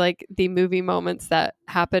enjoyment for like the movie moments that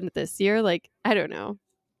happened this year? Like, I don't know.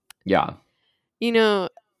 Yeah. You know,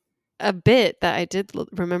 a bit that I did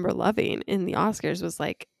remember loving in the Oscars was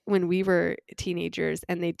like when we were teenagers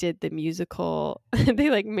and they did the musical, they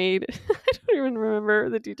like made, I don't even remember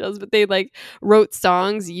the details, but they like wrote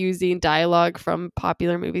songs using dialogue from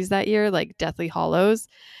popular movies that year, like Deathly Hallows.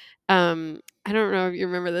 I don't know if you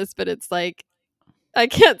remember this, but it's like, I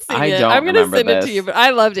can't sing I it. don't I'm going to remember send it to this. you, but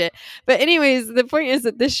I loved it. But anyways, the point is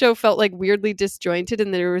that this show felt like weirdly disjointed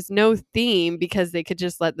and there was no theme because they could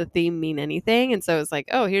just let the theme mean anything. And so it was like,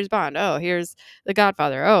 oh, here's Bond. Oh, here's The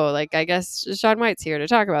Godfather. Oh, like I guess Shaun White's here to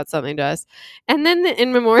talk about something to us. And then the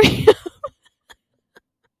In Memoriam,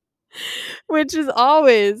 which is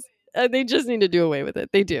always, they just need to do away with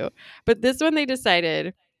it. They do. But this one they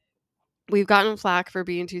decided, we've gotten flack for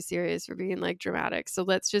being too serious, for being like dramatic. So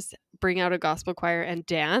let's just bring out a gospel choir and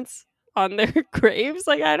dance on their graves.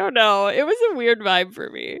 Like, I don't know. It was a weird vibe for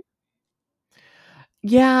me.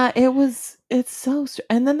 Yeah, it's so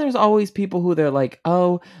and then there's always people who they're like,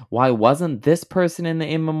 "Oh, why wasn't this person in the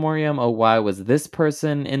in memoriam? Oh, why was this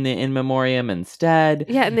person in the in memoriam instead?"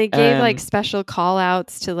 Yeah, and they gave like special call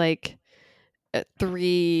outs to like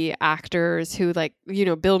 3 actors who, like, you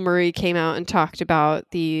know, Bill Murray came out and talked about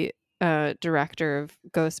the director of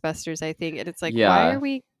Ghostbusters, I think. And it's like, why are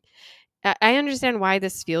we I understand why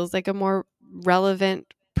this feels like a more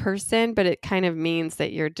relevant person, but it kind of means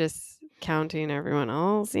that you're discounting everyone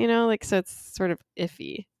else, you know? Like, so it's sort of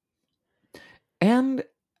iffy. And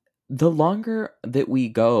the longer that we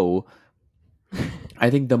go, I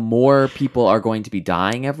think the more people are going to be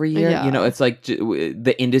dying every year. You know, Yeah. it's like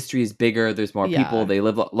the industry is bigger. There's more people. Yeah. They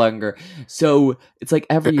live longer. So it's like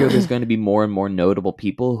every year there's going to be more and more notable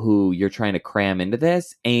people who you're trying to cram into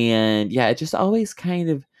this. And yeah, it just always kind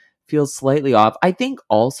of feels slightly off. I think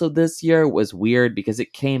also this year was weird because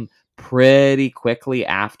it came pretty quickly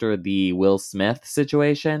after the Will Smith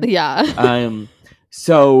situation. Yeah.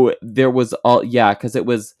 So there was because it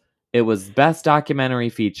was best documentary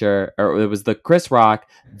feature, or it was the Chris Rock,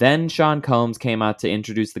 then Sean Combs came out to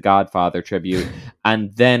introduce the Godfather tribute,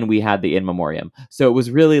 and then we had the In Memoriam. So it was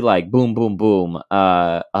really like boom, boom, boom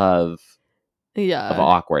of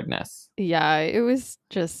awkwardness. Yeah, it was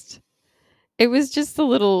just a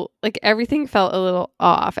little, like, everything felt a little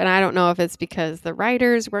off. And I don't know if it's because the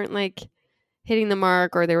writers weren't like hitting the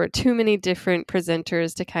mark or there were too many different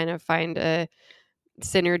presenters to kind of find a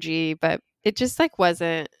synergy, but it just like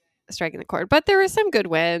wasn't striking the chord. But there were some good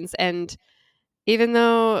wins, and even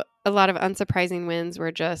though a lot of unsurprising wins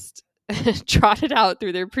were just trotted out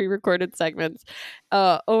through their pre-recorded segments,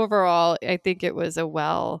 overall I think it was a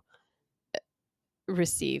well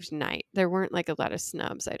received night. There weren't like a lot of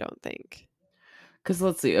snubs, I don't think. Because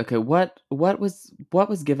let's see, okay, what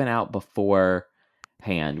was given out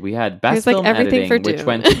beforehand? We had best like film everything editing, for which Dune.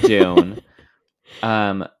 went to Dune.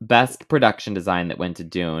 Best production design that went to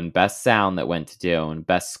Dune, best sound that went to Dune,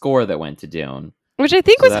 best score that went to Dune, which I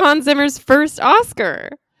think was Hans Zimmer's first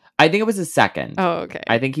Oscar. I think it was his second. Oh, okay.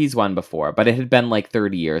 I think he's won before, but it had been like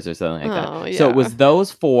 30 years or something like that. Yeah. So it was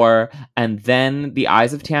those 4, and then The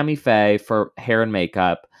Eyes of Tammy Faye for hair and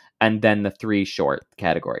makeup, and then the 3 short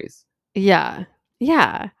categories. Yeah.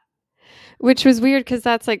 Which was weird because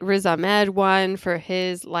that's like Riz Ahmed won for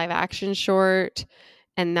his live action short,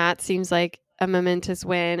 and that seems like a momentous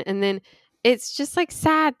win. And then it's just like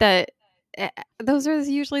sad that those are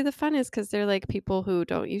usually the funnest because they're like people who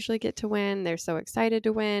don't usually get to win. They're so excited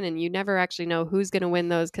to win, and you never actually know who's going to win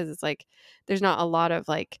those because it's like there's not a lot of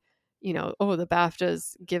like, you know, oh, the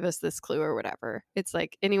BAFTAs give us this clue or whatever. It's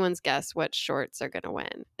like anyone's guess what shorts are going to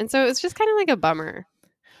win. And so it's just kind of like a bummer.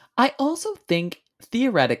 I also think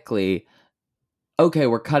theoretically, okay,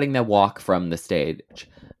 we're cutting the walk from the stage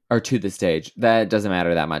or to the stage. That doesn't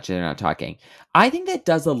matter that much. They're not talking. I think that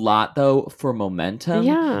does a lot though for momentum.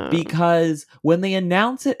 Yeah. Because when they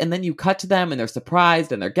announce it and then you cut to them and they're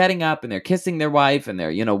surprised and they're getting up and they're kissing their wife and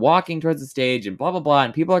they're, you know, walking towards the stage and blah, blah, blah.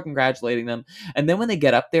 And people are congratulating them. And then when they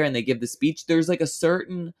get up there and they give the speech, there's like a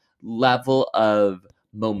certain level of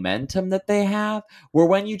momentum that they have where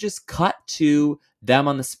when you just cut to them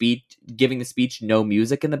on the speech, giving the speech, no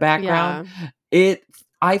music in the background,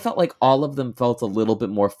 I felt like all of them felt a little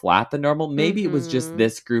bit more flat than normal. Maybe it was just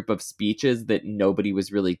this group of speeches that nobody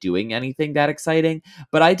was really doing anything that exciting,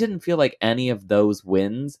 but I didn't feel like any of those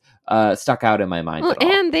wins stuck out in my mind at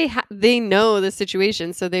all. And they know the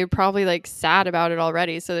situation, so they're probably like sad about it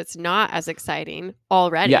already, so it's not as exciting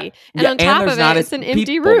already. Yeah. And on top of it, it's an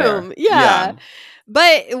empty room. Yeah.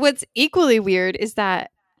 But what's equally weird is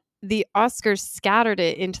that the Oscars scattered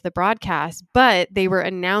it into the broadcast, but they were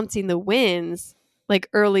announcing the wins like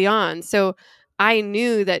early on. So I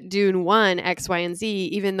knew that Dune won X, Y, and Z,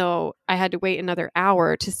 even though I had to wait another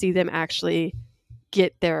hour to see them actually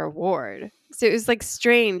get their award. So it was like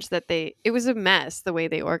strange that it was a mess the way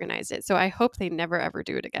they organized it. So I hope they never ever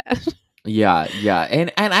do it again. Yeah.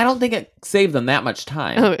 And I don't think it saved them that much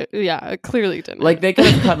time. Oh, yeah, it clearly didn't. Like they could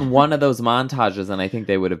have cut in one of those montages and I think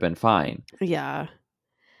they would have been fine. Yeah.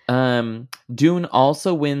 Dune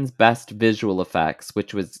also wins Best Visual Effects,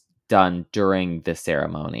 which was done during the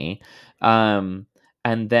ceremony. And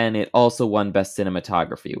then it also won Best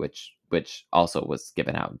Cinematography, which also was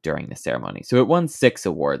given out during the ceremony. So it won 6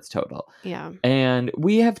 awards total. Yeah. And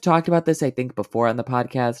we have talked about this, I think, before on the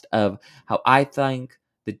podcast of how I think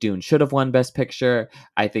that Dune should have won Best Picture.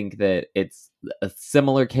 I think that it's a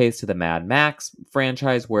similar case to the Mad Max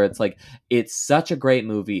franchise where it's like, it's such a great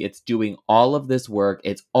movie. It's doing all of this work.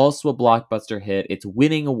 It's also a blockbuster hit. It's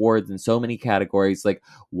winning awards in so many categories. Like,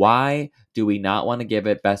 why do we not want to give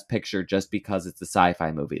it Best Picture just because it's a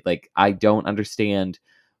sci-fi movie? Like, I don't understand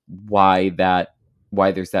why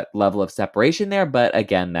there's that level of separation there. But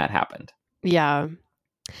again, that happened. Yeah.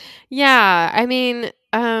 Yeah. I mean,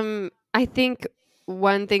 I think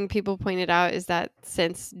one thing people pointed out is that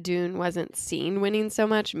since Dune wasn't seen winning so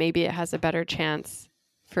much, maybe it has a better chance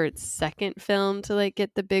for its second film to like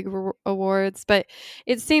get the big awards. But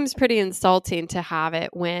it seems pretty insulting to have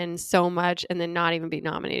it win so much and then not even be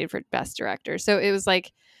nominated for Best Director. So it was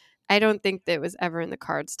like, I don't think that it was ever in the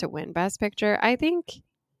cards to win Best Picture. I think.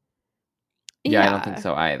 Yeah, I don't think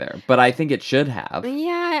so either. But I think it should have.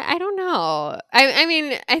 Yeah, I don't know. I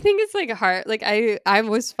mean, I think it's like hard. Like I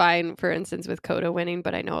was fine, for instance, with Coda winning,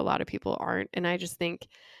 but I know a lot of people aren't, and I just think,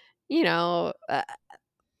 it's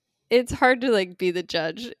hard to like be the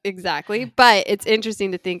judge exactly. But it's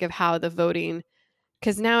interesting to think of how the voting,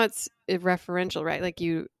 because now it's referential, right? Like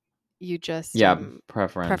you just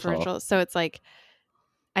preferential. So it's like,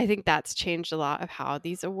 I think that's changed a lot of how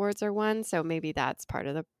these awards are won. So maybe that's part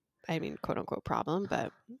of the, quote unquote problem,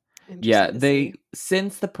 but. Yeah,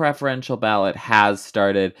 since the preferential ballot has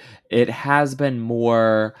started, it has been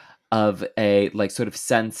more of a like sort of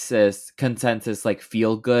consensus, like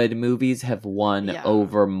feel good movies have won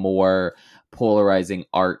over more polarizing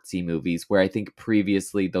artsy movies, where I think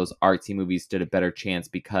previously those artsy movies stood a better chance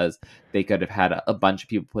because they could have had a bunch of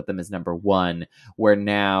people put them as number one, where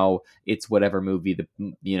now it's whatever movie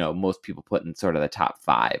most people put in sort of the top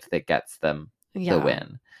 5 that gets them the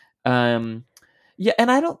win. Yeah,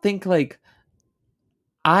 and I don't think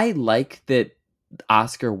I like that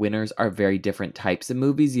Oscar winners are very different types of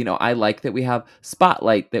movies. I like that we have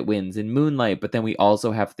Spotlight that wins and Moonlight, but then we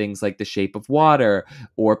also have things like The Shape of Water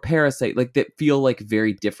or Parasite, like that feel like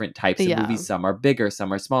very different types of movies. Some are bigger,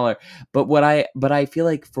 some are smaller. But I feel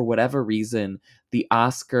like for whatever reason, the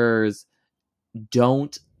Oscars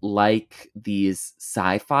don't like these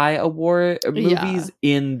sci-fi award movies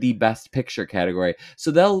in the Best Picture category. So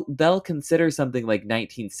they'll consider something like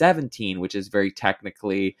 1917, which is very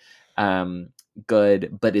technically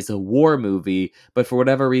good, but is a war movie. But for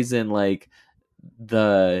whatever reason, like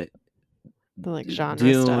the like genre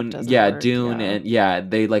Dune, stuff doesn't work, Dune, and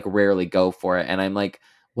they like rarely go for it. And I'm like,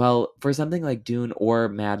 well, for something like Dune or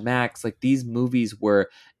Mad Max, like these movies were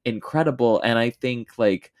incredible, and I think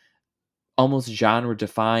like almost genre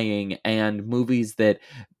defying, and movies that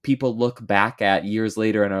people look back at years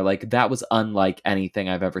later and are like, that was unlike anything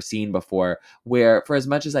I've ever seen before. Where for as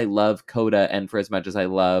much as I love Coda and for as much as I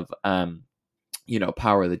love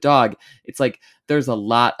Power of the Dog, it's like there's a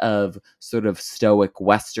lot of sort of stoic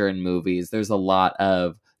Western movies. There's a lot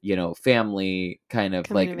of family kind of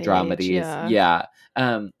like dramedies. Yeah.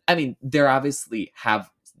 I mean, there obviously have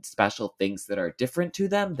special things that are different to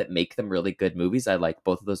them that make them really good movies. I like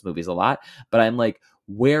both of those movies a lot, but I'm like,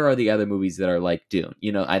 where are the other movies that are like Dune?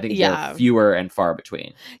 I think they're fewer and far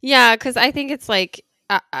between. Yeah, because I think it's like,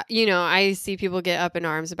 I see people get up in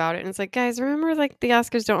arms about it, and it's like, guys, remember, like the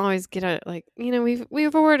Oscars don't always get a like,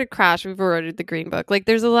 we've awarded Crash, we've awarded The Green Book. Like,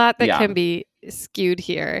 there's a lot that can be skewed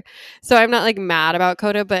here. So I'm not like mad about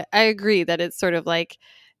Coda, but I agree that it's sort of like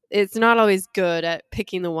it's not always good at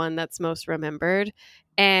picking the one that's most remembered.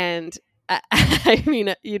 And I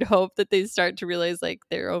mean, you'd hope that they start to realize like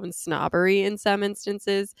their own snobbery in some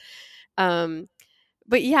instances. But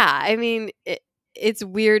yeah, I mean, it's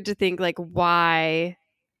weird to think like why.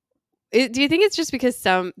 Do you think it's just because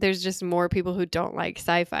there's just more people who don't like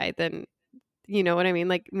sci-fi than, you know what I mean?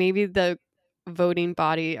 Like maybe the voting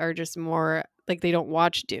body are just more like they don't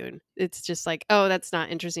watch Dune. It's just like, oh, that's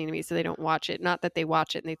not interesting to me, so they don't watch it. Not that they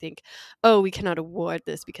watch it and they think, oh, we cannot award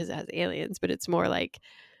this because it has aliens, but it's more like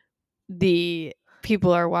the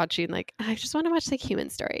people are watching like, I just want to watch like human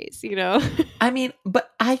stories, I mean,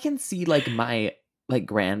 but I can see like my like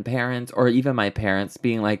grandparents or even my parents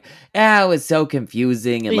being like, it was so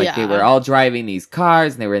confusing, and like they were all driving these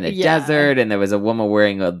cars and they were in the desert, and there was a woman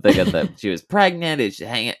wearing she was pregnant and she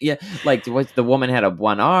hanging, like the woman had a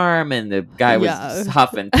one arm and the guy was just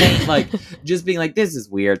huffing paint, like just being like, this is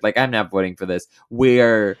weird, like I'm not voting for this.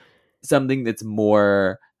 Where something that's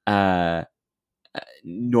more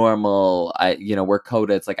normal, where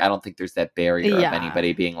Coda, it's like I don't think there's that barrier of Yeah.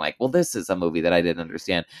 anybody being like, well, this is a movie that I didn't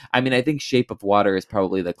understand. I mean, I think Shape of Water is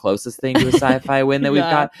probably the closest thing to a sci-fi win that we've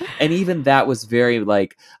Yeah. got, and even that was very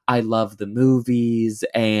like, I love the movies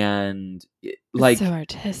and like so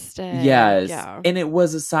artistic. yes, Yeah. and it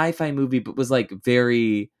was a sci-fi movie, but was like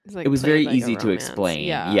very. Like It was played very like a easy to romance. explain.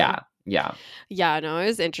 Yeah. Yeah. Yeah, no, it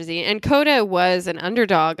was interesting. And Coda was an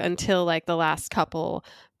underdog until like the last couple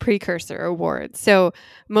precursor awards. So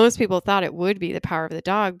most people thought it would be The Power of the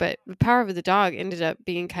Dog, but The Power of the Dog ended up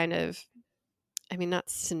being kind of, I mean, not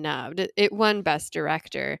snubbed. It won Best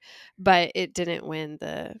Director, but it didn't win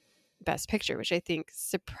the Best Picture, which I think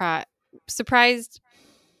surprised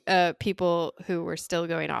people who were still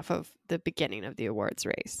going off of the beginning of the awards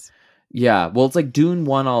race. Yeah, well, it's like Dune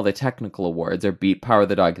won all the technical awards or beat Power of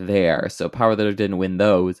the Dog there, so Power of the Dog didn't win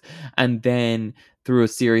those. And then through a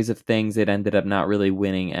series of things, it ended up not really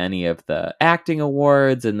winning any of the acting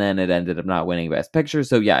awards, and then it ended up not winning Best Picture.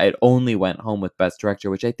 So yeah, it only went home with Best Director,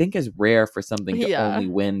 which I think is rare for something to Yeah. only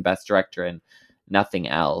win Best Director and nothing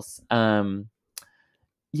else.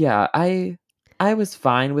 Yeah, I was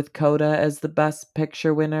fine with Coda as the Best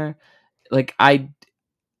Picture winner. Like I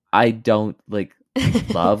don't like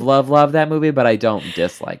love that movie, but I don't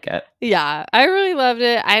dislike it. Yeah, I really loved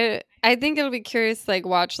it. I think it'll be curious to like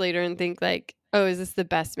watch later and think like, oh, is this the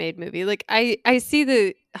best made movie? Like I see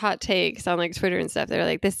the hot takes on like Twitter and stuff. They're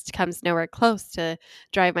like, this comes nowhere close to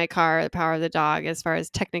Drive My Car or The Power of the Dog as far as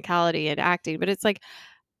technicality and acting. But it's like,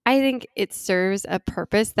 I think it serves a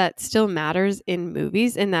purpose that still matters in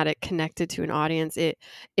movies, in that it connected to an audience. It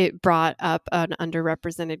brought up an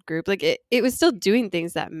underrepresented group. Like it was still doing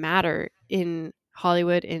things that matter in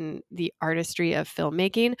Hollywood, in the artistry of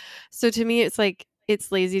filmmaking. So to me, it's like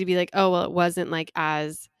it's lazy to be like, oh well, it wasn't like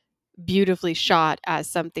as beautifully shot as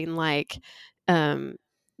something like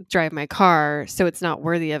Drive My Car, so it's not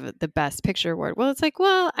worthy of the Best Picture award. Well, it's like,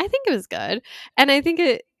 well, I think it was good, and I think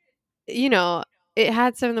it, you know, it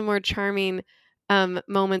had some of the more charming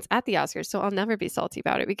moments at the Oscars. So I'll never be salty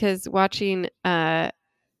about it, because watching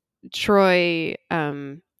Troy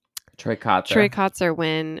Kotsur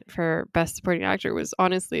win for Best Supporting Actor was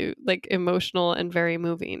honestly like emotional and very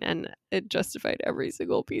moving, and it justified every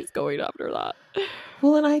single piece going after that.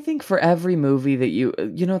 Well, and I think for every movie that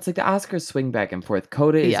it's like the Oscars swing back and forth.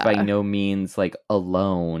 Coda is by no means like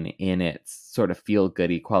alone in its sort of feel good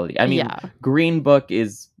equality. I mean, Green Book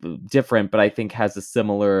is different, but I think has a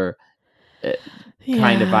similar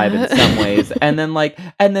kind of vibe in some ways. And then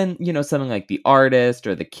something like The Artist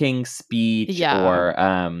or The King's Speech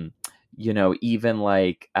or even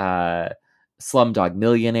like Slumdog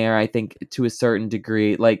Millionaire, I think to a certain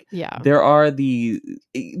degree. Like there are the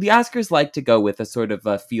Oscars like to go with a sort of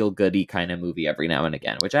a feel goody kind of movie every now and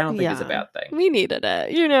again, which I don't think is a bad thing. We needed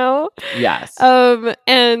it, Yes.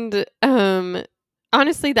 And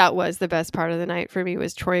honestly, that was the best part of the night for me,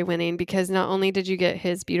 was Troy winning, because not only did you get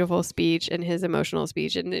his beautiful speech and his emotional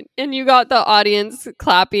speech, and you got the audience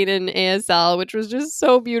clapping in ASL, which was just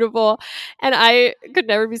so beautiful. And I could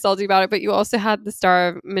never be salty about it, but you also had the star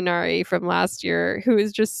of Minari from last year, who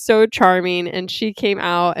is just so charming, and she came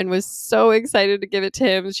out and was so excited to give it to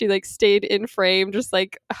him. She like stayed in frame, just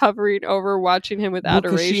like hovering over, watching him with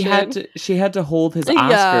adoration. She had to hold his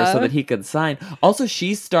Oscar so that he could sign. Also,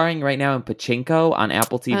 she's starring right now in Pachinko on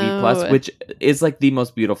Apple TV Plus, which is like the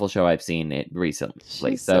most beautiful show I've seen it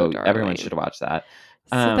recently. So everyone should watch that.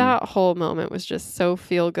 So that whole moment was just so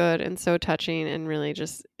feel good and so touching and really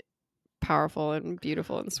just powerful and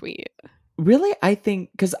beautiful and sweet. Really, I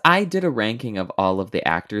think, because I did a ranking of all of the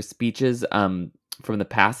actors' speeches from the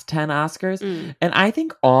past 10 Oscars, and I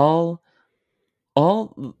think all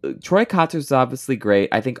Troy Kotsur is obviously great.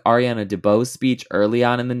 I think Ariana DeBoe's speech early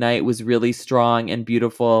on in the night was really strong and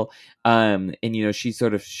beautiful. And she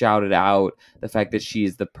sort of shouted out the fact that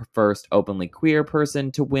she's the first openly queer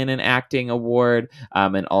person to win an acting award,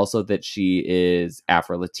 and also that she is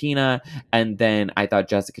Afro-Latina. And then I thought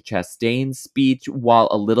Jessica Chastain's speech, while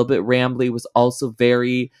a little bit rambly, was also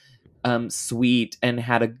very sweet and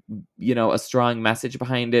had a strong message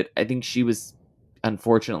behind it. I think she was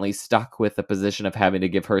unfortunately stuck with the position of having to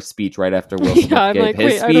give her speech right after Will Smith gave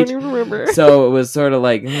his speech. I don't even remember. So it was sort of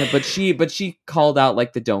like, but she called out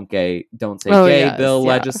like the don't say gay bill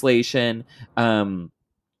legislation, and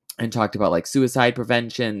talked about like suicide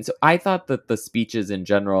prevention. So I thought that the speeches in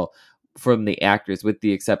general from the actors, with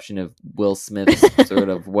the exception of Will Smith's sort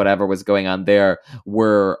of whatever was going on there,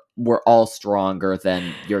 were all stronger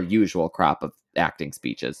than your usual crop of acting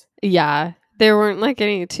speeches. Yeah. There weren't like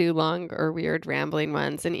any too long or weird rambling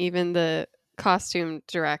ones. And even the costume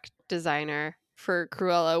designer for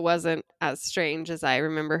Cruella wasn't as strange as I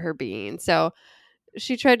remember her being. So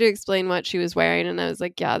she tried to explain what she was wearing, and I was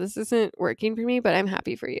like, yeah, this isn't working for me, but I'm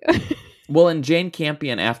happy for you. Well, and Jane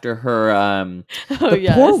Campion, after her, Oh, the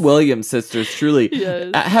yes. poor Williams sisters truly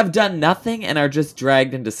Yes. have done nothing and are just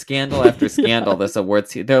dragged into scandal after scandal. Yeah. This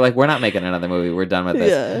awards, they're like, we're not making another movie. We're done with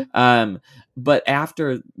this. Yeah. But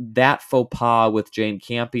after that faux pas with Jane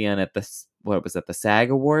Campion at the the SAG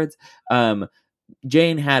Awards,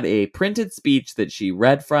 Jane had a printed speech that she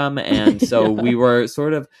read from, and so Yeah. we were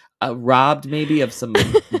sort of robbed maybe of some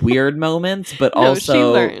weird moments, but No, also she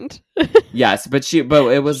learned. yes, but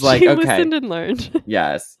it was like, she okay, listened and learned.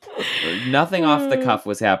 yes, nothing off the cuff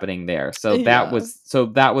was happening there, so that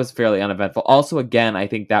Yeah. was fairly uneventful. Also, again, I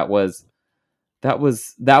think that was in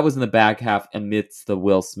the back half amidst the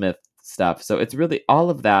Will Smith stuff. So it's really all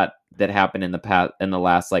of that happened in the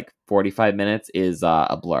last like 45 minutes is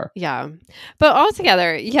a blur. Yeah. But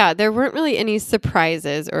altogether, yeah, there weren't really any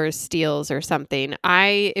surprises or steals or something.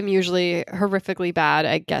 I am usually horrifically bad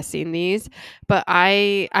at guessing these, but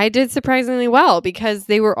I did surprisingly well because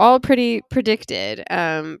they were all pretty predicted,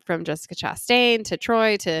 from Jessica Chastain to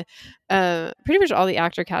Troy to pretty much all the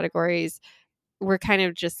actor categories were kind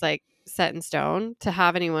of just like set in stone. To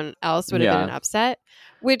have anyone else would have been an upset.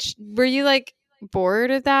 Which, were you like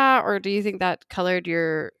bored of that, or do you think that colored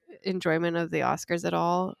your enjoyment of the Oscars at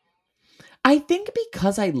all? I think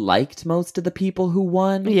because I liked most of the people who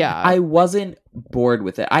won, Yeah. I wasn't bored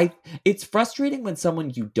with it. It's frustrating when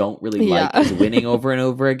someone you don't really like is winning over and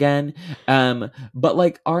over again. But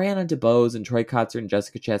like Ariana DeBose and Troy Kotsur and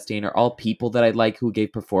Jessica Chastain are all people that I like who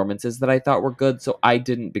gave performances that I thought were good, so I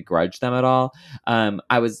didn't begrudge them at all.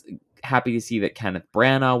 I was happy to see that Kenneth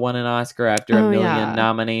Branagh won an Oscar after a million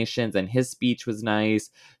nominations, and his speech was nice.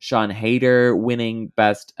 Sean Hayter winning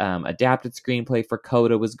Best Adapted Screenplay for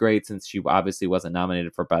Coda was great, since she obviously wasn't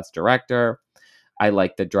nominated for Best Director. I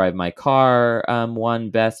like that Drive My Car won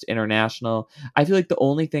Best International. I feel like the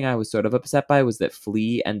only thing I was sort of upset by was that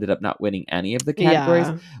Flea ended up not winning any of the categories.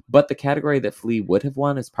 Yeah. But the category that Flea would have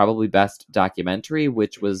won is probably Best Documentary,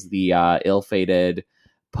 which was the ill-fated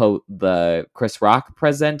the Chris Rock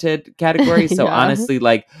presented category. So honestly,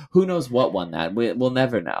 like, who knows what won that? We'll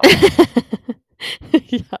never know.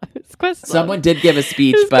 Yeah, it's Questlove. Someone did give a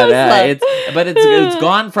speech, but it's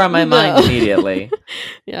gone from my mind immediately.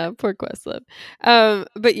 Yeah, poor Questlove.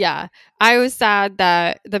 But yeah, I was sad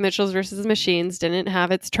that The Mitchells versus Machines didn't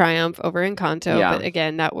have its triumph over Encanto. Yeah. But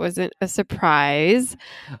again, that wasn't a surprise.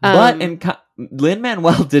 But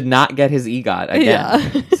Lin-Manuel did not get his EGOT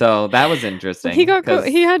again. Yeah. So that was interesting. He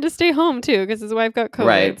had to stay home too because his wife got COVID.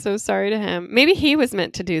 Right. So sorry to him. Maybe he was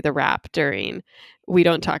meant to do the rap during We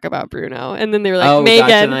Don't Talk About Bruno. And then they were like, Megan,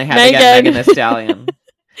 gotcha, and I had to get Megan Thee Stallion.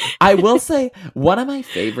 I will say one of my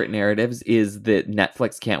favorite narratives is that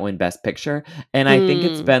Netflix can't win Best Picture. And I think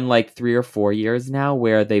it's been like 3 or 4 years now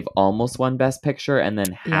where they've almost won Best Picture and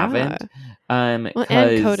then haven't. And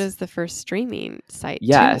Coda's the first streaming site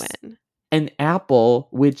to win. And Apple,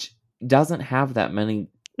 which doesn't have that many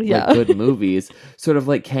good movies, sort of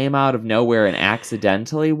like came out of nowhere and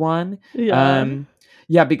accidentally won.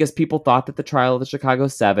 Yeah, because people thought that The Trial of the Chicago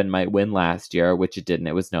 7 might win last year, which it didn't.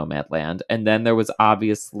 It was Nomadland. And then there was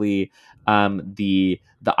obviously the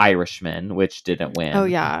Irishman, which didn't win. Oh,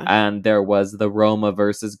 yeah. And there was the Roma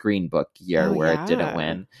versus Green Book year where it didn't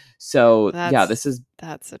win. So,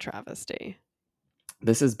 that's a travesty.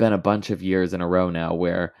 This has been a bunch of years in a row now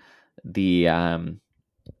where Best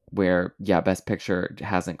Picture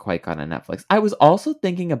hasn't quite gone on Netflix. I was also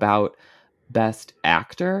thinking about Best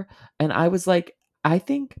Actor, and I was like, I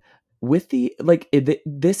think with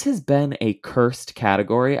this has been a cursed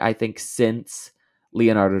category, I think, since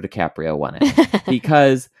Leonardo DiCaprio won it.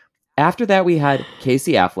 Because after that, we had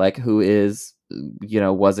Casey Affleck, who is,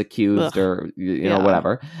 was accused or,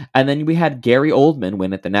 whatever. And then we had Gary Oldman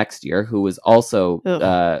win it the next year, who was also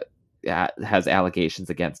has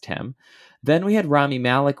allegations against him. Then we had Rami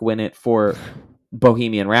Malek win it for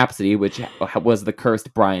Bohemian Rhapsody, which was the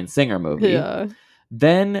cursed Bryan Singer movie. Yeah.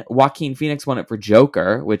 Then Joaquin Phoenix won it for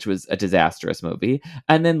Joker, which was a disastrous movie.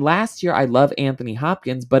 And then last year, I love Anthony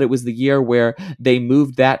Hopkins, but it was the year where they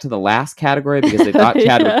moved that to the last category because they thought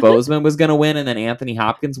Chadwick Boseman was going to win, and then Anthony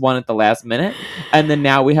Hopkins won at the last minute. And then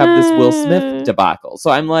now we have this Will Smith debacle. So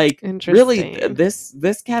I'm like, really,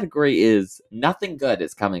 this category is nothing good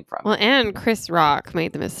is coming from. Well, and Chris Rock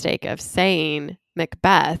made the mistake of saying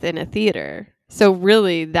Macbeth in a theater. So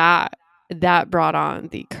really, that brought on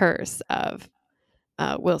the curse of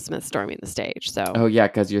Will Smith storming the stage. So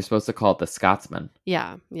because you're supposed to call it the Scotsman.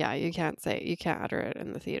 Yeah, you can't utter it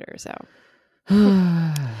in the theater. So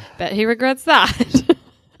bet he regrets that.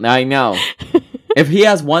 I know. If he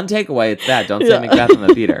has one takeaway, it's that. Don't say Macbeth in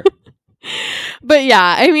the theater. But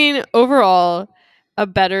yeah, I mean, overall, a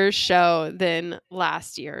better show than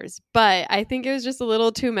last year's, but I think it was just a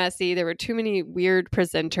little too messy. There were too many weird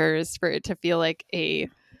presenters for it to feel like a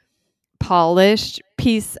polished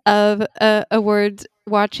piece of awards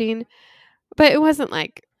watching, but it wasn't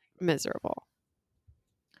like miserable.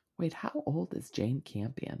 Wait, how old is Jane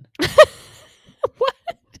Campion? What?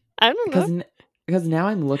 I don't know. Because now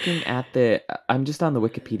I'm looking at I'm just on the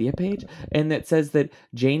Wikipedia page, and it says that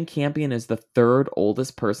Jane Campion is the third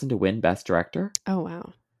oldest person to win Best Director. Oh,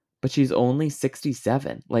 wow. But she's only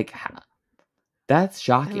 67. Like, that's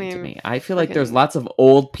shocking to me. I feel like there's lots of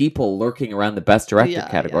old people lurking around the Best Director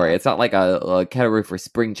category. Yeah. It's not like a category for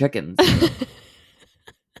spring chickens.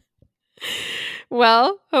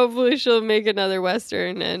 Well, hopefully she'll make another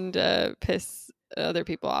Western and piss other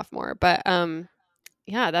people off more. But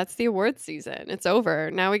yeah, that's the awards season. It's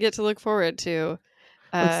over. Now we get to look forward to...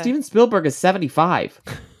 Steven Spielberg is 75.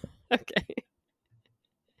 Okay.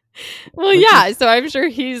 Well, yeah, so I'm sure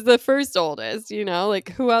he's the first oldest, like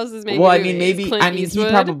who else is making movies? He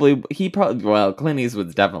probably, well, Clint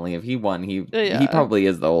Eastwood's definitely, if he won, he probably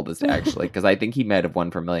is the oldest, actually, because I think he might have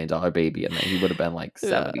won for $1 Million Baby, and then he would have been like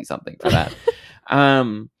 70 something for that.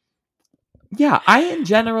 Yeah, I in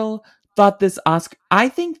general thought I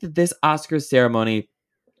think that this Oscars ceremony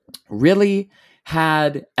really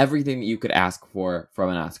had everything that you could ask for from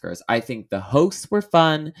an Oscars. I think the hosts were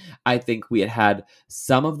fun. I think we had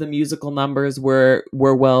some of the musical numbers were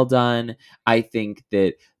well done. I think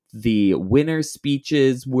that the winners'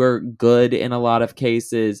 speeches were good in a lot of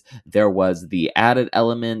cases. There was the added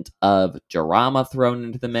element of drama thrown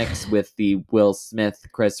into the mix with the Will Smith,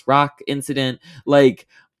 Chris Rock incident. Like,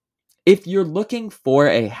 if you're looking for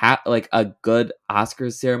a good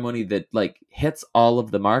Oscars ceremony that like hits all of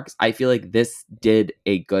the marks, I feel like this did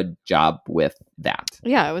a good job with that.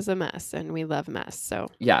 Yeah, it was a mess, and we love mess. So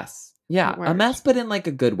yes, yeah, a mess, but in like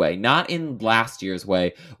a good way, not in last year's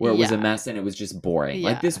way where it was a mess and it was just boring. Yeah.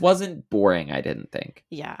 Like this wasn't boring, I didn't think.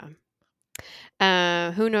 Yeah.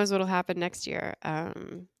 Who knows what'll happen next year? I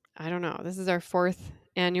don't know. This is our 4th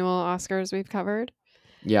annual Oscars we've covered.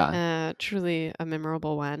 Yeah. Truly a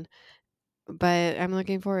memorable one. But I'm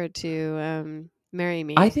looking forward to Marry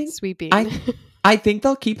Me. I think sweeping. I think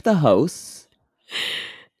they'll keep the hosts.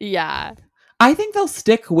 Yeah. I think they'll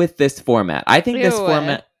stick with this format. I think this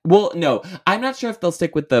format. Well, no, I'm not sure if they'll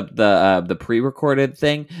stick with the pre-recorded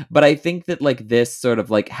thing, but I think that like this sort of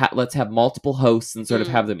like let's have multiple hosts and sort of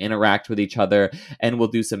have them interact with each other, and we'll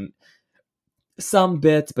do some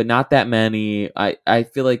bits, but not that many. I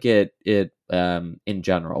feel like it in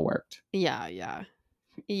general worked. Yeah.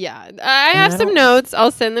 I have some notes. I'll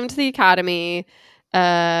send them to the Academy.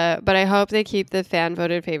 But I hope they keep the fan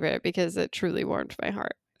voted favorite because it truly warmed my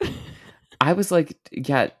heart. I was like,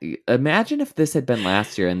 yeah, imagine if this had been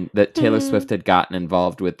last year and that Taylor Swift had gotten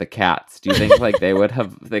involved with the Cats. Do you think like they would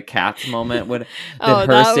have the Cats moment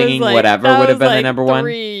her singing whatever would have been the number 1?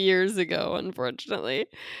 3 years ago, unfortunately.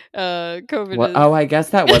 COVID. Well, I guess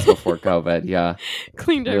that was before COVID. Yeah.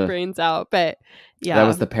 Cleaned our brains out, but yeah. That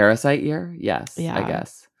was the Parasite year? Yes, yeah. I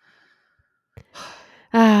guess.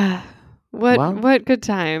 What good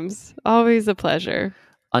times. Always a pleasure.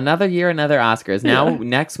 Another year, another Oscars. Now,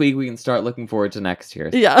 next week, we can start looking forward to next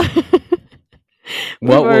year's. Yeah.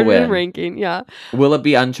 What will win? Ranking, yeah. Will it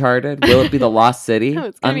be Uncharted? Will it be The Lost City? No,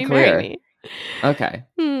 it's gonna be Marry Me. Okay.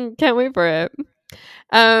 Can't wait for it.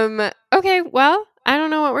 Okay, well, I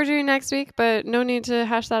don't know what we're doing next week, but no need to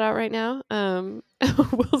hash that out right now.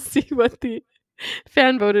 We'll see what the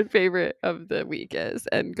fan voted favorite of the week is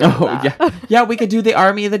and go with that. Yeah, we could do The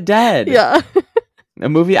Army of the Dead. Yeah. A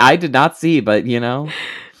movie I did not see, but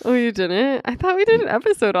Oh, you didn't? I thought we did an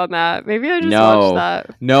episode on that. Maybe I just watched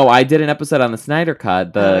that. No, I did an episode on the Snyder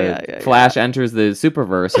Cut. Flash enters the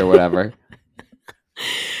Superverse or whatever.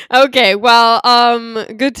 Okay, well,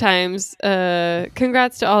 good times.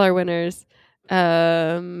 Congrats to all our winners.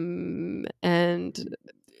 And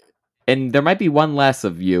there might be one less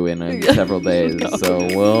of you in several days, so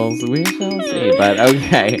we shall see. But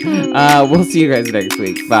okay, we'll see you guys next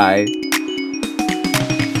week. Bye.